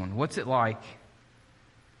about this one? What's it like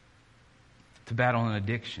to battle an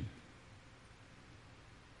addiction?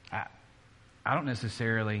 I don't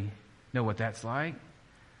necessarily know what that's like.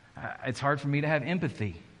 It's hard for me to have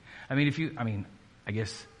empathy. I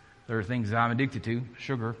guess there are things that I'm addicted to,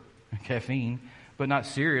 sugar, caffeine, but not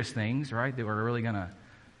serious things, right, that are really going to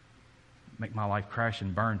make my life crash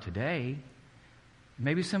and burn today.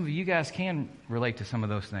 Maybe some of you guys can relate to some of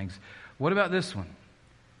those things. What about this one?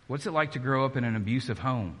 What's it like to grow up in an abusive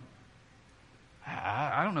home?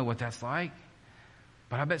 I don't know what that's like,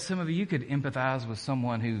 but I bet some of you could empathize with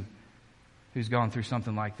someone who's gone through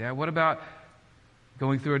something like that. What about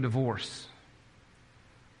going through a divorce?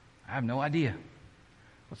 I have no idea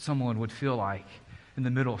what someone would feel like in the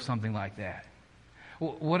middle of something like that.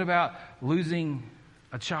 What about losing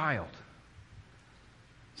a child?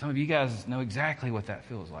 Some of you guys know exactly what that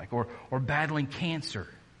feels like. Or battling cancer,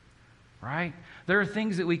 right? There are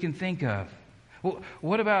things that we can think of. Well,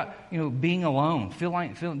 what about, being alone?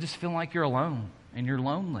 Feeling like you're alone and you're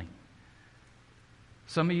lonely.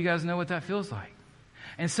 Some of you guys know what that feels like.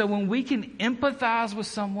 And so when we can empathize with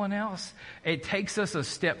someone else, it takes us a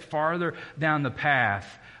step farther down the path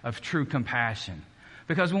of true compassion.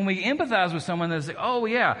 Because when we empathize with someone, they say, oh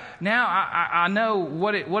yeah, now I know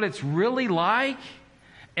what it's really like.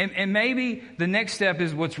 And maybe the next step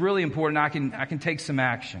is what's really important. I can take some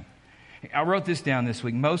action. I wrote this down this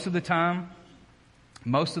week. Most of the time,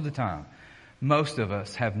 most of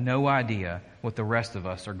us have no idea what the rest of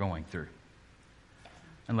us are going through.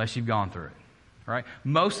 Unless you've gone through it. Right?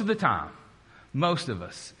 Most of the time, most of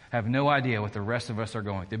us have no idea what the rest of us are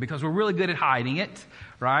going through because we're really good at hiding it,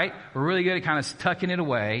 right? We're really good at kind of tucking it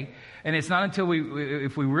away. And it's not until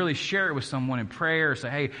if we really share it with someone in prayer or say,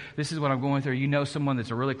 hey, this is what I'm going through. Someone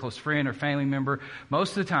that's a really close friend or family member.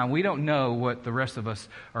 Most of the time, we don't know what the rest of us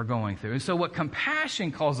are going through. And so what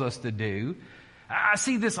compassion calls us to do, I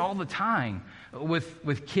see this all the time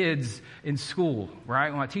with kids in school,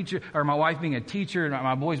 right? My wife being a teacher, and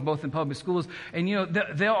my boys both in public schools, and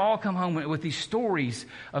they'll all come home with these stories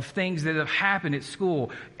of things that have happened at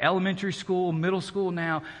school, elementary school, middle school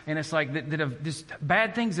now, and it's like that have just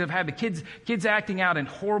bad things that have happened, kids acting out in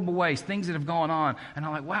horrible ways, things that have gone on, and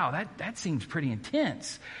I'm like, wow, that seems pretty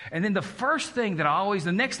intense. And then the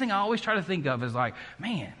next thing I always try to think of is like,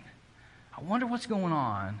 man, I wonder what's going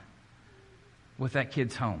on with that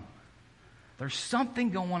kid's home. There's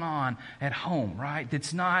something going on at home, right?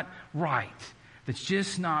 That's not right. That's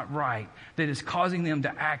just not right. That is causing them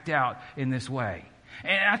to act out in this way.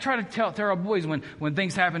 And I try to tell our boys when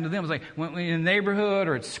things happen to them, it's like when in the neighborhood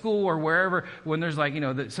or at school or wherever, when there's like,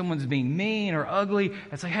 that someone's being mean or ugly,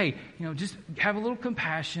 it's like, hey, just have a little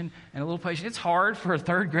compassion and a little patience. It's hard for a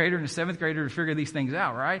third grader and a seventh grader to figure these things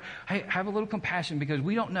out, right? Hey, have a little compassion because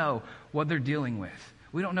we don't know what they're dealing with.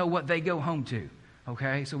 We don't know what they go home to.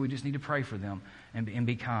 Okay, so we just need to pray for them and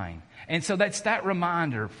be kind. And so that's that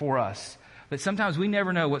reminder for us that sometimes we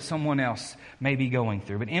never know what someone else may be going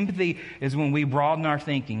through. But empathy is when we broaden our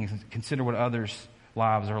thinking and consider what others'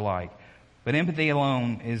 lives are like. But empathy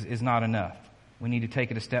alone is not enough. We need to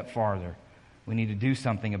take it a step farther. We need to do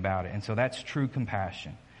something about it. And so that's true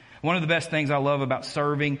compassion. One of the best things I love about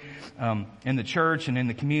serving in the church and in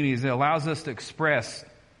the community is it allows us to express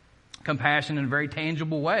compassion in a very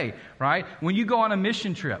tangible way, right? When you go on a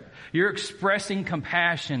mission trip, you're expressing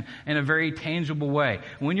compassion in a very tangible way.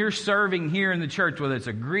 When you're serving here in the church, whether it's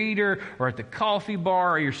a greeter or at the coffee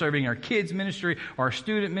bar, or you're serving our kids ministry or our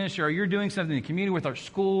student ministry, or you're doing something in the community with our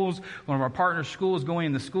schools, one of our partner schools, going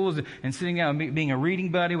in the schools and sitting down and being a reading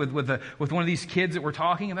buddy with one of these kids that we're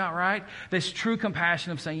talking about, right? This true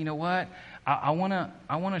compassion of saying, you know what? I want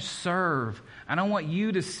to serve, and I want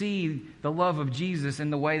you to see the love of Jesus in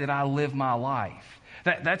the way that I live my life.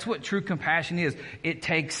 That's what true compassion is. It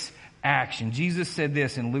takes action. Jesus said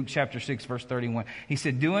this in Luke chapter 6, verse 31. He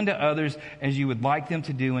said, do unto others as you would like them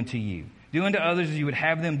to do unto you. Do unto others as you would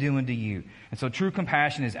have them do unto you. And so true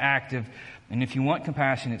compassion is active, and if you want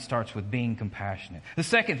compassion, it starts with being compassionate. The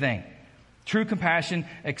second thing, true compassion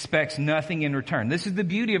expects nothing in return. This is the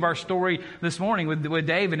beauty of our story this morning with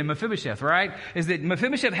David and Mephibosheth, right? Is that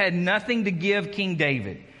Mephibosheth had nothing to give King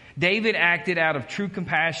David. David acted out of true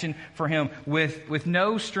compassion for him with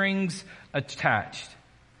no strings attached.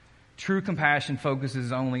 True compassion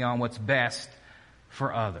focuses only on what's best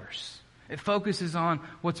for others. It focuses on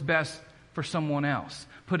what's best for someone else,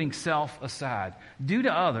 putting self aside. Do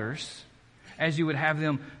to others as you would have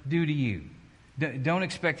them do to you. Don't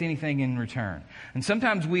expect anything in return. And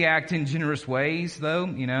sometimes we act in generous ways, though.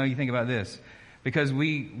 You know, you think about this. Because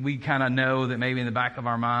we kind of know that maybe in the back of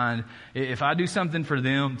our mind, if I do something for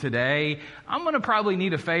them today, I'm going to probably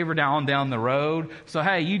need a favor down the road. So,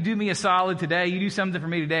 hey, you do me a solid today, you do something for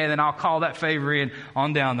me today, and then I'll call that favor in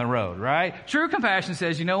on down the road, right? True compassion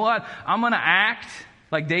says, you know what? I'm going to act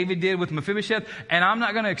like David did with Mephibosheth, and I'm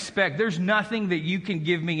not going to expect, there's nothing that you can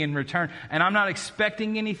give me in return, and I'm not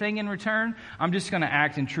expecting anything in return. I'm just going to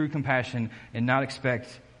act in true compassion and not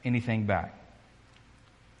expect anything back.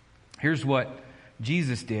 Here's what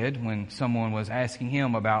Jesus did when someone was asking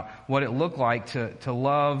him about what it looked like to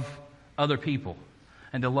love other people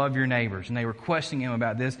and to love your neighbors. And they were questioning him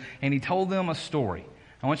about this, and he told them a story.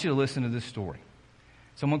 I want you to listen to this story.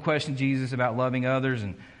 Someone questioned Jesus about loving others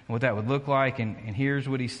and what that would look like, and here's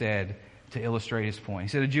what he said to illustrate his point. He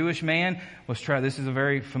said, a Jewish man was this is a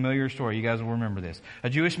very familiar story. You guys will remember this. A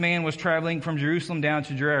Jewish man was traveling from Jerusalem down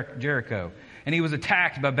to Jericho, and he was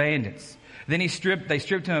attacked by bandits. Then they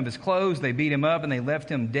stripped him of his clothes, they beat him up, and they left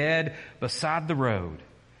him dead beside the road.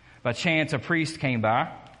 By chance, a priest came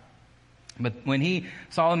by. But when he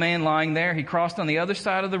saw the man lying there, he crossed on the other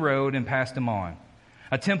side of the road and passed him on.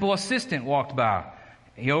 A temple assistant walked by.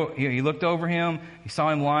 He looked over him, he saw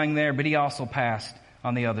him lying there, but he also passed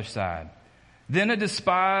on the other side. Then a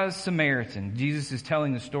despised Samaritan. Jesus is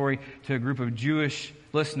telling the story to a group of Jewish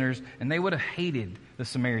listeners, and they would have hated the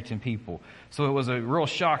Samaritan people. So it was a real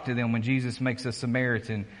shock to them when Jesus makes a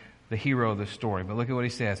Samaritan the hero of the story. But look at what he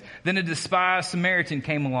says. Then a despised Samaritan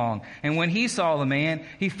came along, and when he saw the man,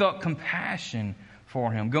 he felt compassion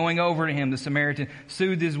for him. Going over to him, the Samaritan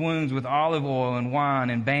soothed his wounds with olive oil and wine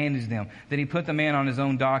and bandaged them. Then he put the man on his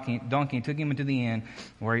own donkey and took him into the inn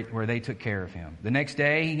where they took care of him. The next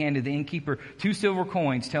day, he handed the innkeeper 2 silver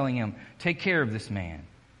coins, telling him, take care of this man.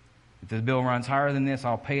 If the bill runs higher than this,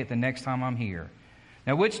 I'll pay it the next time I'm here.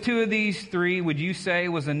 Now, which 2 of these 3 would you say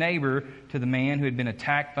was a neighbor to the man who had been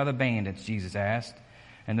attacked by the bandits? Jesus asked.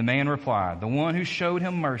 And the man replied, the one who showed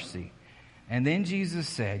him mercy. And then Jesus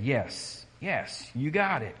said, yes, you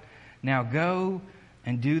got it. Now go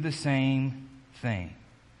and do the same thing.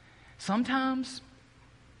 Sometimes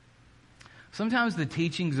the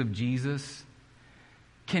teachings of Jesus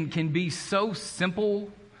can be so simple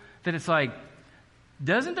that it's like,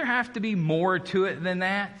 doesn't there have to be more to it than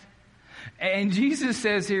that? And Jesus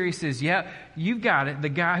says here, he says, yeah, you've got it. The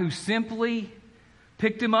guy who simply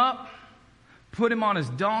picked him up, put him on his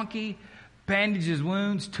donkey, bandaged his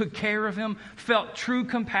wounds, took care of him, felt true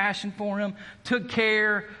compassion for him, took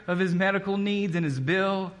care of his medical needs and his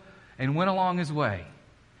bill, and went along his way.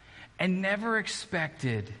 And never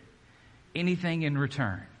expected anything in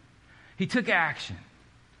return. He took action.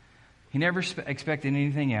 He never expected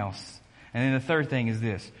anything else. And then the third thing is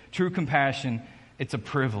this. True compassion, it's a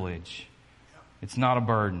privilege. It's not a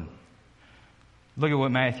burden. Look at what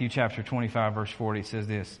Matthew chapter 25 verse 40 says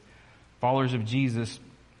this. Followers of Jesus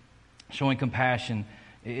showing compassion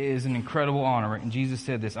is an incredible honor. And Jesus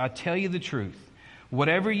said this, I tell you the truth.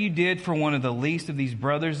 Whatever you did for one of the least of these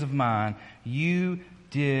brothers of mine, you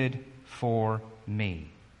did for me.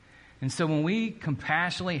 And so when we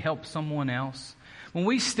compassionately help someone else, when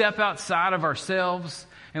we step outside of ourselves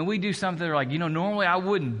and we do something like, normally I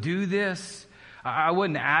wouldn't do this. I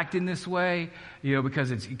wouldn't act in this way, because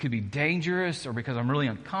it could be dangerous, or because I'm really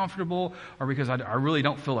uncomfortable, or because I really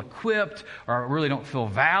don't feel equipped, or I really don't feel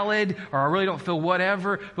valid, or I really don't feel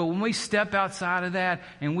whatever. But when we step outside of that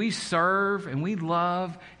and we serve and we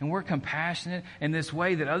love and we're compassionate in this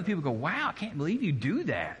way that other people go, wow, I can't believe you do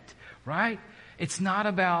that, right? It's not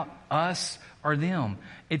about us or them.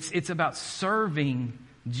 It's about serving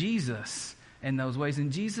Jesus in those ways.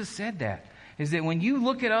 And Jesus said that. Is that when you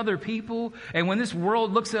look at other people, and when this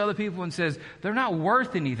world looks at other people and says, they're not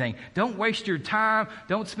worth anything, don't waste your time,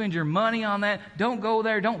 don't spend your money on that, don't go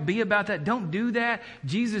there, don't be about that, don't do that.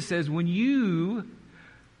 Jesus says, when you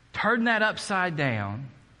turn that upside down,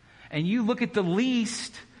 and you look at the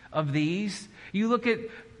least of these, you look at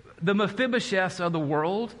the Mephibosheths of the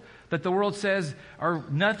world, that the world says are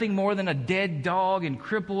nothing more than a dead dog and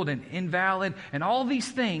crippled and invalid and all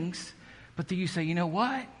these things, but then you say, you know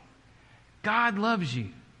what? God loves you.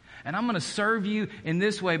 And I'm going to serve you in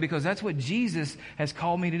this way because that's what Jesus has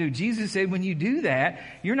called me to do. Jesus said when you do that,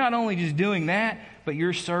 you're not only just doing that, but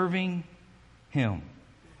you're serving Him.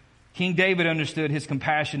 King David understood his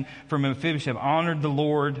compassion for Mephibosheth, honored the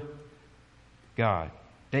Lord God.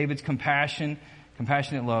 David's compassionate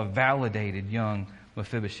love validated young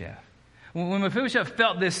Mephibosheth. When Mephibosheth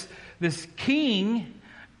felt this king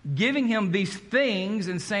giving him these things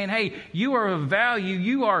and saying, hey, you are of value,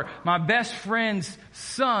 you are my best friend's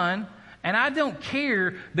son, and I don't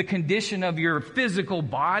care the condition of your physical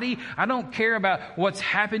body. I don't care about what's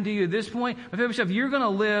happened to you at this point. Mephibosheth, you're going to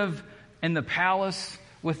live in the palace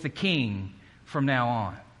with the king from now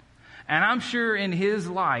on. And I'm sure in his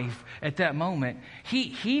life at that moment,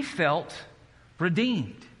 he felt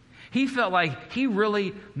redeemed. He felt like he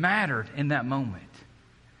really mattered in that moment.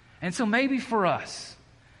 And so maybe for us,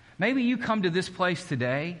 maybe you come to this place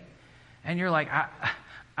today and you're like,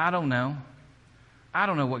 I don't know. I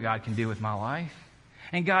don't know what God can do with my life.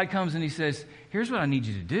 And God comes and he says, here's what I need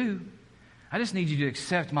you to do. I just need you to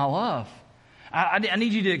accept my love. I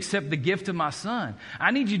need you to accept the gift of my son.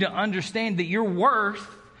 I need you to understand that your worth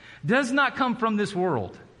does not come from this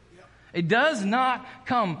world. It does not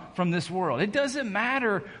come from this world. It doesn't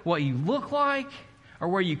matter what you look like or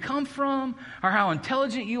where you come from or how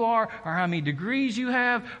intelligent you are or how many degrees you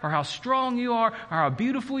have or how strong you are or how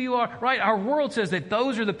beautiful you are, right? Our world says that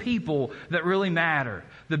those are the people that really matter.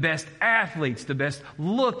 The best athletes, the best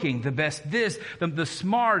looking, the best this, the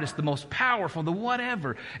smartest, the most powerful, the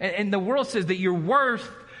whatever. And the world says that your worth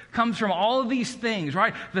comes from all of these things,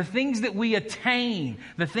 right? The things that we attain,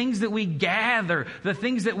 the things that we gather, the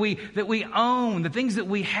things that we own, the things that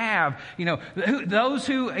we have. Those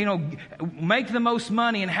who make the most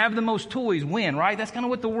money and have the most toys win, right? That's kind of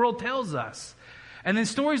what the world tells us. And then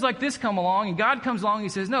stories like this come along, and God comes along and he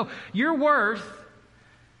says, no, your worth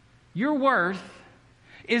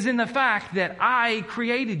is in the fact that I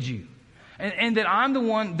created you, and that I'm the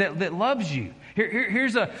one that loves you.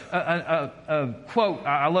 Here's a quote.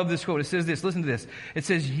 I love this quote. It says this. Listen to this. It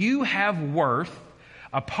says, you have worth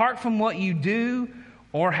apart from what you do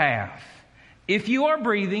or have. If you are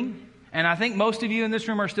breathing, and I think most of you in this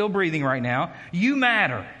room are still breathing right now, you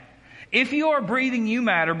matter. If you are breathing, you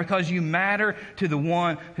matter because you matter to the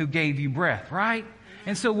one who gave you breath, right?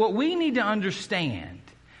 And so what we need to understand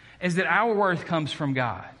is that our worth comes from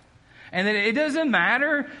God. And that it doesn't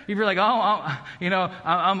matter if you're like,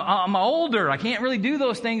 I'm older. I can't really do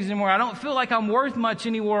those things anymore. I don't feel like I'm worth much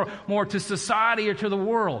anymore more to society or to the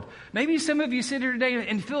world. Maybe some of you sit here today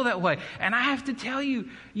and feel that way. And I have to tell you,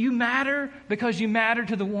 you matter because you matter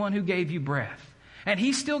to the one who gave you breath. And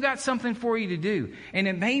he's still got something for you to do. And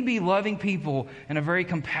it may be loving people in a very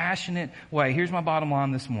compassionate way. Here's my bottom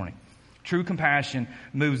line this morning. True compassion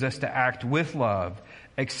moves us to act with love,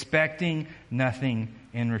 expecting nothing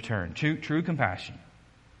in return. True compassion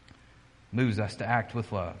moves us to act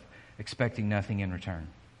with love, expecting nothing in return.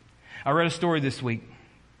 I read a story this week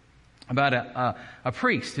about a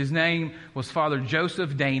priest. His name was Father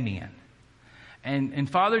Joseph Damien. And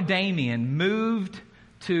Father Damien moved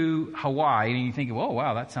to Hawaii. And you think, oh,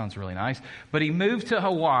 wow, that sounds really nice. But he moved to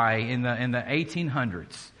Hawaii in the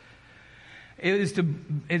 1800s.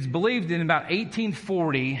 It's believed in about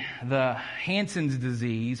 1840, the Hansen's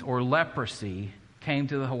disease or leprosy came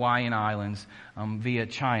to the Hawaiian Islands via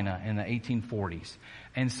China in the 1840s.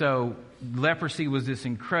 And so leprosy was this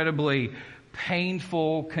incredibly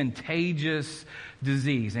painful, contagious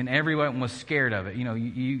disease, and everyone was scared of it.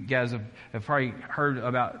 You guys have probably heard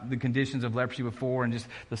about the conditions of leprosy before, and just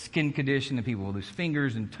the skin condition, the people lose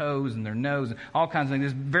fingers and toes and their nose and all kinds of things.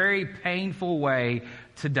 This very painful way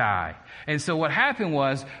to die. And so what happened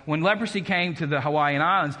was, when leprosy came to the Hawaiian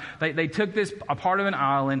Islands, they took a part of an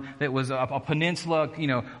island that was a peninsula,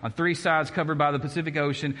 on three sides covered by the Pacific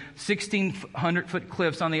Ocean, 1,600-foot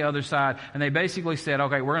cliffs on the other side, and they basically said,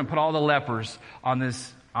 okay, we're going to put all the lepers on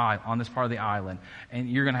this part of the island, and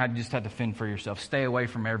you're going to just have to fend for yourself. Stay away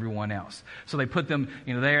from everyone else. So they put them,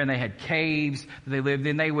 there, and they had caves that they lived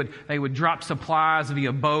in. They would drop supplies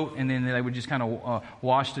via boat, and then they would just kind of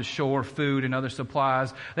wash to shore food and other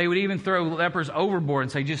supplies. They would even throw lepers overboard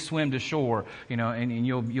and say, just swim to shore, and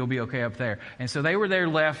you'll be okay up there. And so they were there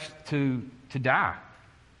left to die,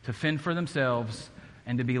 to fend for themselves,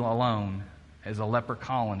 and to be alone as a leper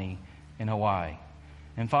colony in Hawaii.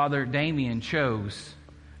 And Father Damien chose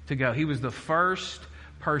to go. He was the first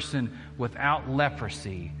person without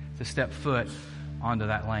leprosy to step foot onto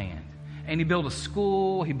that land. And he built a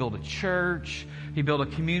school, he built a church, he built a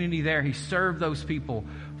community there. He served those people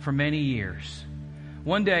for many years.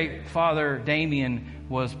 One day, Father Damien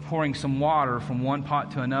was pouring some water from one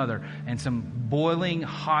pot to another, and some boiling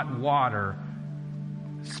hot water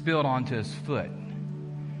spilled onto his foot.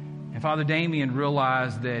 And Father Damien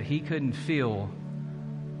realized that he couldn't feel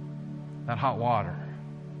that hot water.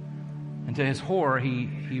 And to his horror,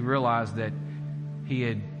 he realized that he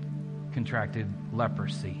had contracted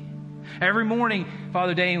leprosy. Every morning,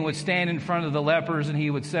 Father Damien would stand in front of the lepers and he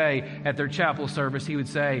would say, at their chapel service, he would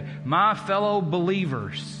say, "My fellow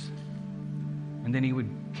believers." And then he would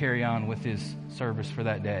carry on with his service for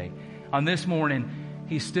that day. On this morning,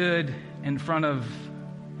 he stood in front of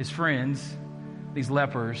his friends, these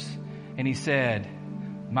lepers, and he said,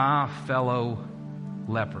 "My fellow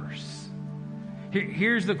lepers."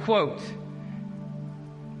 Here's the quote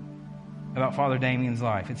about Father Damien's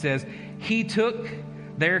life. It says, "He took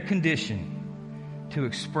their condition to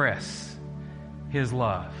express his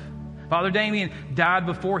love." Father Damien died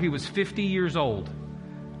before he was 50 years old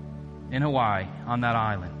in Hawaii on that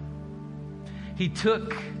island. He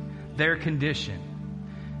took their condition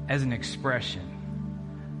as an expression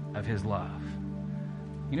of his love.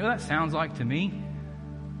 You know what that sounds like to me?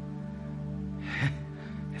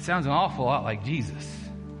 It sounds an awful lot like Jesus.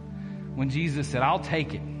 When Jesus said, "I'll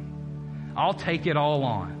take it. I'll take it all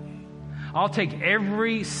on. I'll take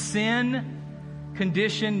every sin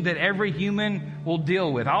condition that every human will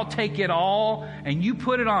deal with. I'll take it all, and you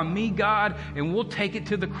put it on me, God, and we'll take it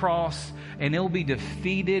to the cross, and it'll be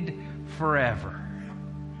defeated forever."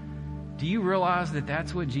 Do you realize that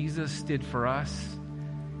that's what Jesus did for us?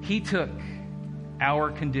 He took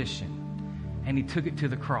our condition, and he took it to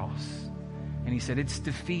the cross. And he said, "It's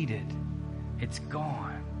defeated. It's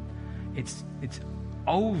gone. It's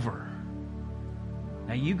over.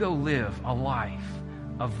 Now you go live a life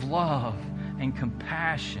of love and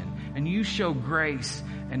compassion, and you show grace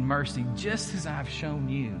and mercy just as I've shown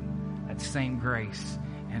you that same grace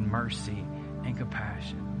and mercy and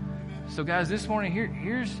compassion." So guys, this morning,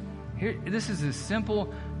 this is as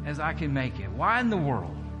simple as I can make it. Why in the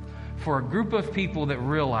world, for a group of people that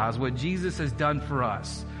realize what Jesus has done for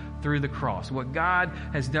us through the cross, what God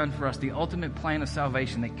has done for us, the ultimate plan of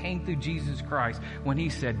salvation that came through Jesus Christ when he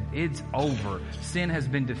said, "It's over. Sin has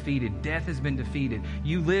been defeated. Death has been defeated.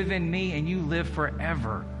 You live in me and you live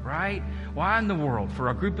forever," right? Why in the world, for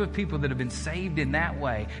a group of people that have been saved in that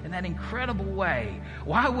way, in that incredible way,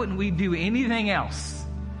 why wouldn't we do anything else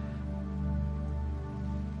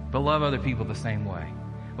but love other people the same way,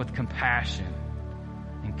 with compassion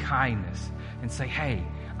and kindness, and say, "Hey,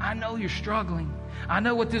 I know you're struggling. I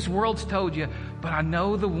know what this world's told you, but I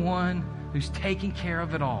know the one who's taking care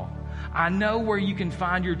of it all. I know where you can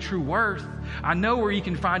find your true worth. I know where you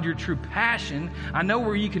can find your true passion. I know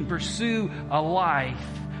where you can pursue a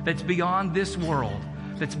life that's beyond this world,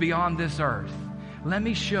 that's beyond this earth. Let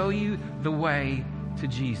me show you the way to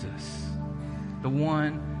Jesus, the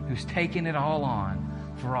one who's taken it all on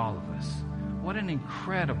for all of us." What an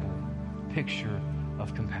incredible picture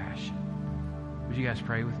of compassion. Would you guys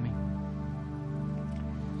pray with me?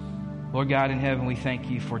 Lord God in heaven, we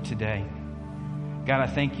thank you for today. God, I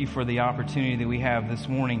thank you for the opportunity that we have this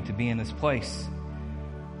morning to be in this place,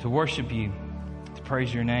 to worship you, to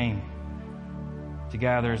praise your name, to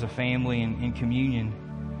gather as a family in communion,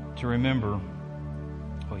 to remember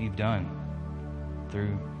what you've done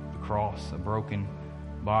through the cross, a broken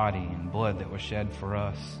body and blood that was shed for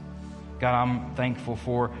us. God, I'm thankful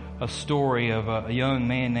for a story of a young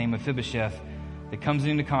man named Mephibosheth that comes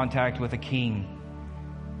into contact with a king.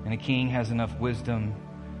 And a king has enough wisdom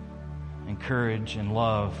and courage and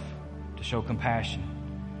love to show compassion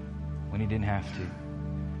when he didn't have to.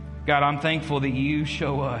 God, I'm thankful that you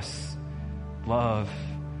show us love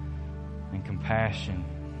and compassion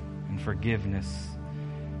and forgiveness.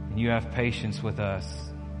 And you have patience with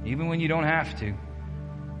us, even when you don't have to,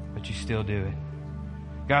 but you still do it.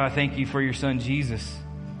 God, I thank you for your son, Jesus.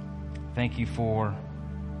 Thank you for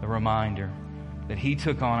the reminder that he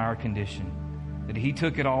took on our condition, that he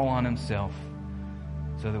took it all on himself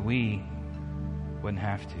so that we wouldn't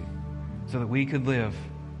have to, so that we could live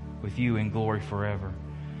with you in glory forever.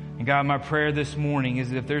 And God, my prayer this morning is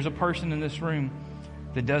that if there's a person in this room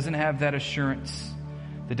that doesn't have that assurance,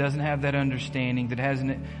 that doesn't have that understanding, that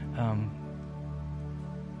hasn't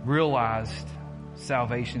realized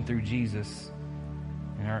salvation through Jesus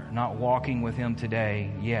and are not walking with him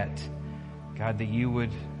today yet, God, that you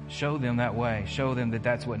would show them that way. Show them that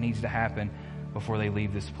that's what needs to happen before they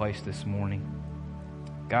leave this place this morning.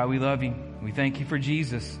 God, we love you. We thank you for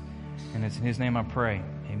Jesus. And it's in his name I pray.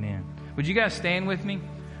 Amen. Would you guys stand with me?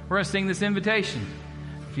 We're going to sing this invitation.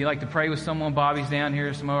 If you'd like to pray with someone, Bobby's down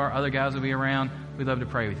here. Some of our other guys will be around. We'd love to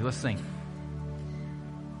pray with you. Let's sing.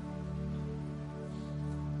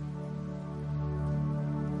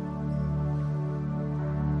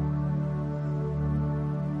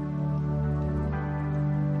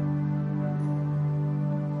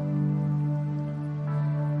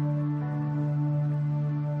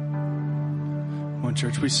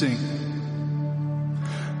 Church, we sing.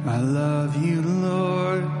 I love you,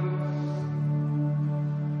 Lord.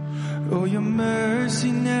 Oh, your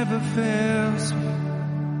mercy never fails me.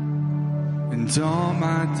 And all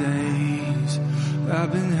my days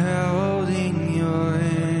I've been held in your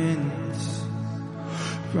hands.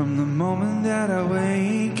 From the moment that I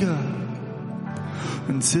wake up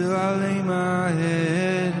until I lay my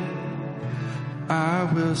head, I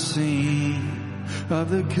will sing of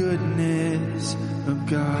the goodness of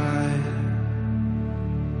God.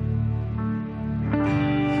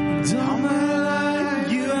 And all my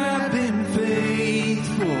life you have been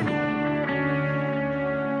faithful.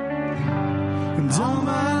 And all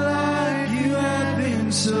my life you have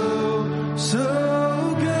been so,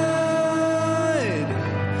 so good.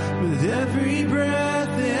 With every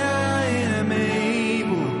breath that I am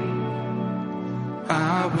able,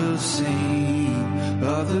 I will sing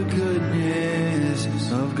of the goodness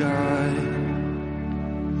of God.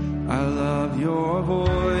 I love your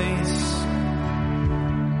voice.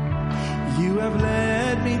 You have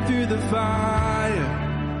led me through the fire.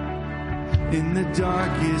 In the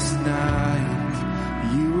darkest night,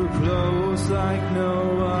 you were close like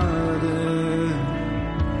no other.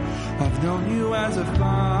 I've known you as a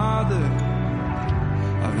father.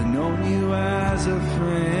 I've known you as a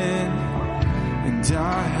friend. And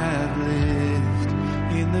I have lived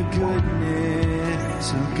in the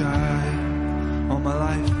goodness of God all my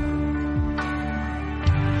life.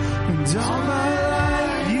 And all my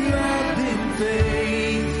life you have been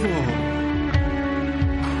faithful.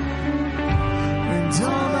 And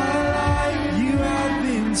all my life you have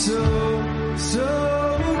been so, so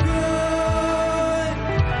good.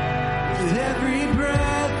 With every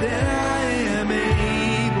breath that I am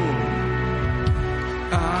able,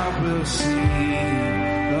 I will sing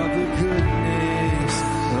of the goodness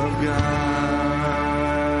of God.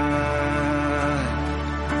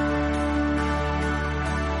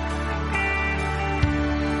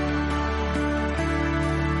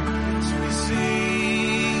 As we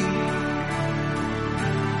sing,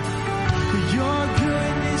 your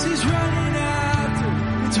goodness is running after,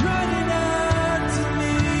 it's running after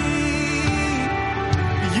me.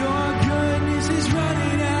 Your goodness is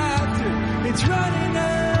running after, it's running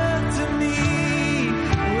after me.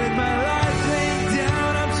 With my life laid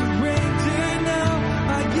down, I'm surrendered now.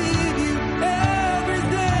 I give you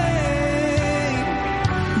everything.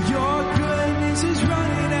 Your goodness is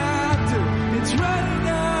running after, it's running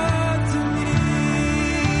after me.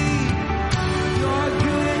 Your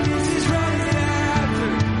goodness is running after,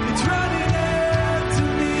 it's running after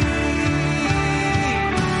me.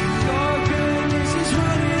 Your goodness is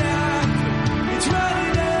running after, it's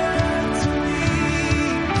running after me.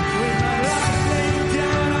 With my life laid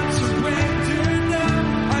down, I'm surrendered now.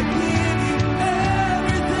 I give you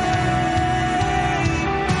everything.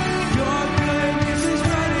 Your goodness is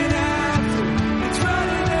running after, it's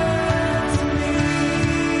running after me.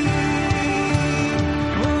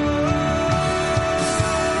 Oh,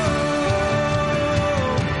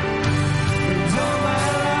 and all my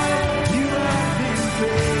life you have been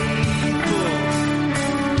faithful.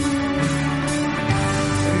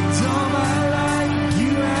 And all my life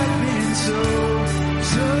you have been so,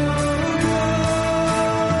 so good.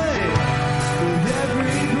 With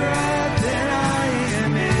every breath that I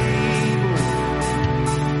am able,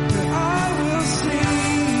 I will sing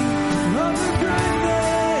of the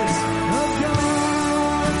goodness of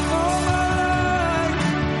God all my life.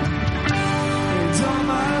 And all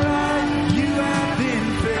my life you have been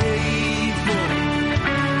faithful.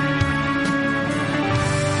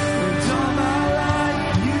 And all my life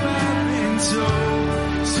you have been so,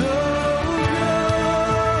 so good.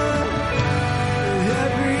 With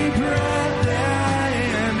every breath that I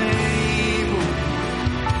am able,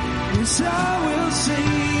 yes, I will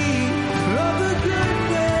sing of the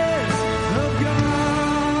goodness of God.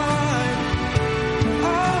 I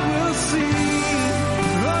will sing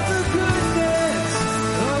of the goodness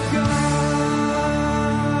of God.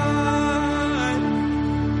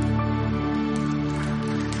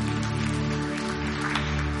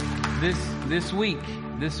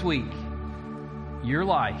 This week, your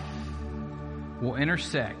life will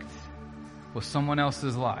intersect with someone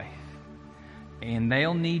else's life. And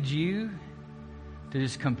they'll need you to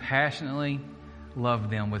just compassionately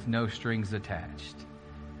love them with no strings attached.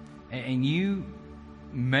 And you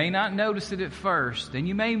may not notice it at first, and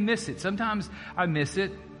you may miss it. Sometimes I miss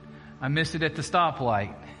it. I miss it at the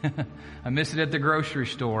stoplight. I miss it at the grocery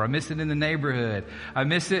store. I miss it in the neighborhood. I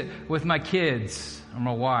miss it with my kids or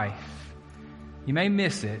my wife. You may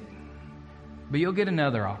miss it, but you'll get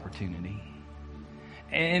another opportunity.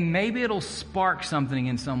 And maybe it'll spark something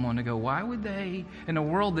in someone to go, why would they, in a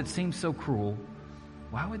world that seems so cruel,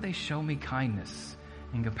 why would they show me kindness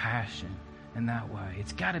and compassion in that way.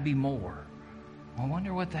 It's got to be more. I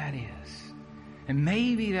wonder what that is. And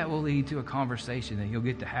maybe that will lead to a conversation that you'll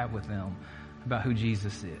get to have with them about who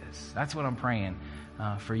Jesus is. That's what I'm praying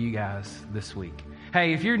for you guys this week.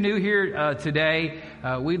 Hey, if you're new here today,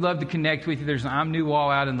 we'd love to connect with you. There's an I'm New wall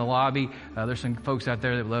out in the lobby. There's some folks out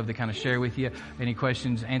there that would love to kind of share with you any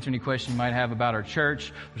questions, answer any questions you might have about our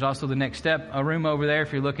church. There's also the Next Step room over there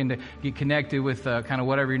if you're looking to get connected with kind of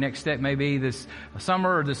whatever your next step may be this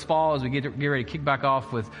summer or this fall as we get ready to kick back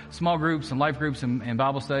off with small groups and life groups and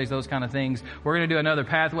Bible studies, those kind of things. We're going to do another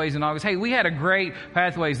Pathways in August. Hey, we had a great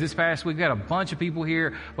Pathways this past week. We got a bunch of people here,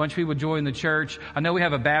 a bunch of people joined the church. I know we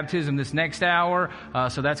have a baptism this next hour.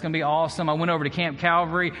 So that's going to be awesome. I went over to Camp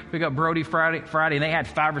Calvary, picked up Brody Friday, and they had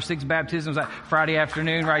 5 or 6 baptisms that Friday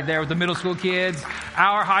afternoon right there with the middle school kids.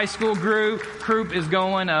 Our high school group is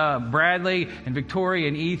going, Bradley and Victoria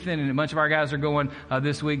and Ethan and a bunch of our guys are going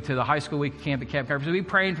this week to the high school week camp at Camp Calvary. So be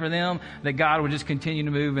praying for them that God would just continue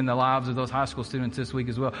to move in the lives of those high school students this week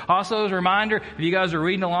as well. Also, as a reminder, if you guys are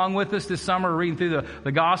reading along with us this summer, reading through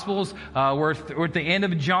the Gospels, we're at the end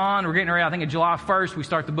of John. We're getting ready, I think, on July 1st, we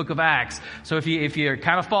start the book of Acts. So if you're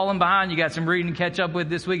kind of falling behind, you got some reading to catch up with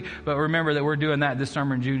this week, but remember that we're doing that this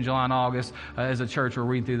summer in June, July, and August as a church. We're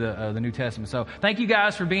reading through the New Testament. So thank you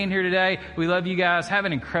guys for being here today. We love you guys. Have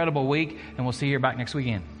an incredible week, and we'll see you back next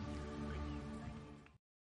weekend.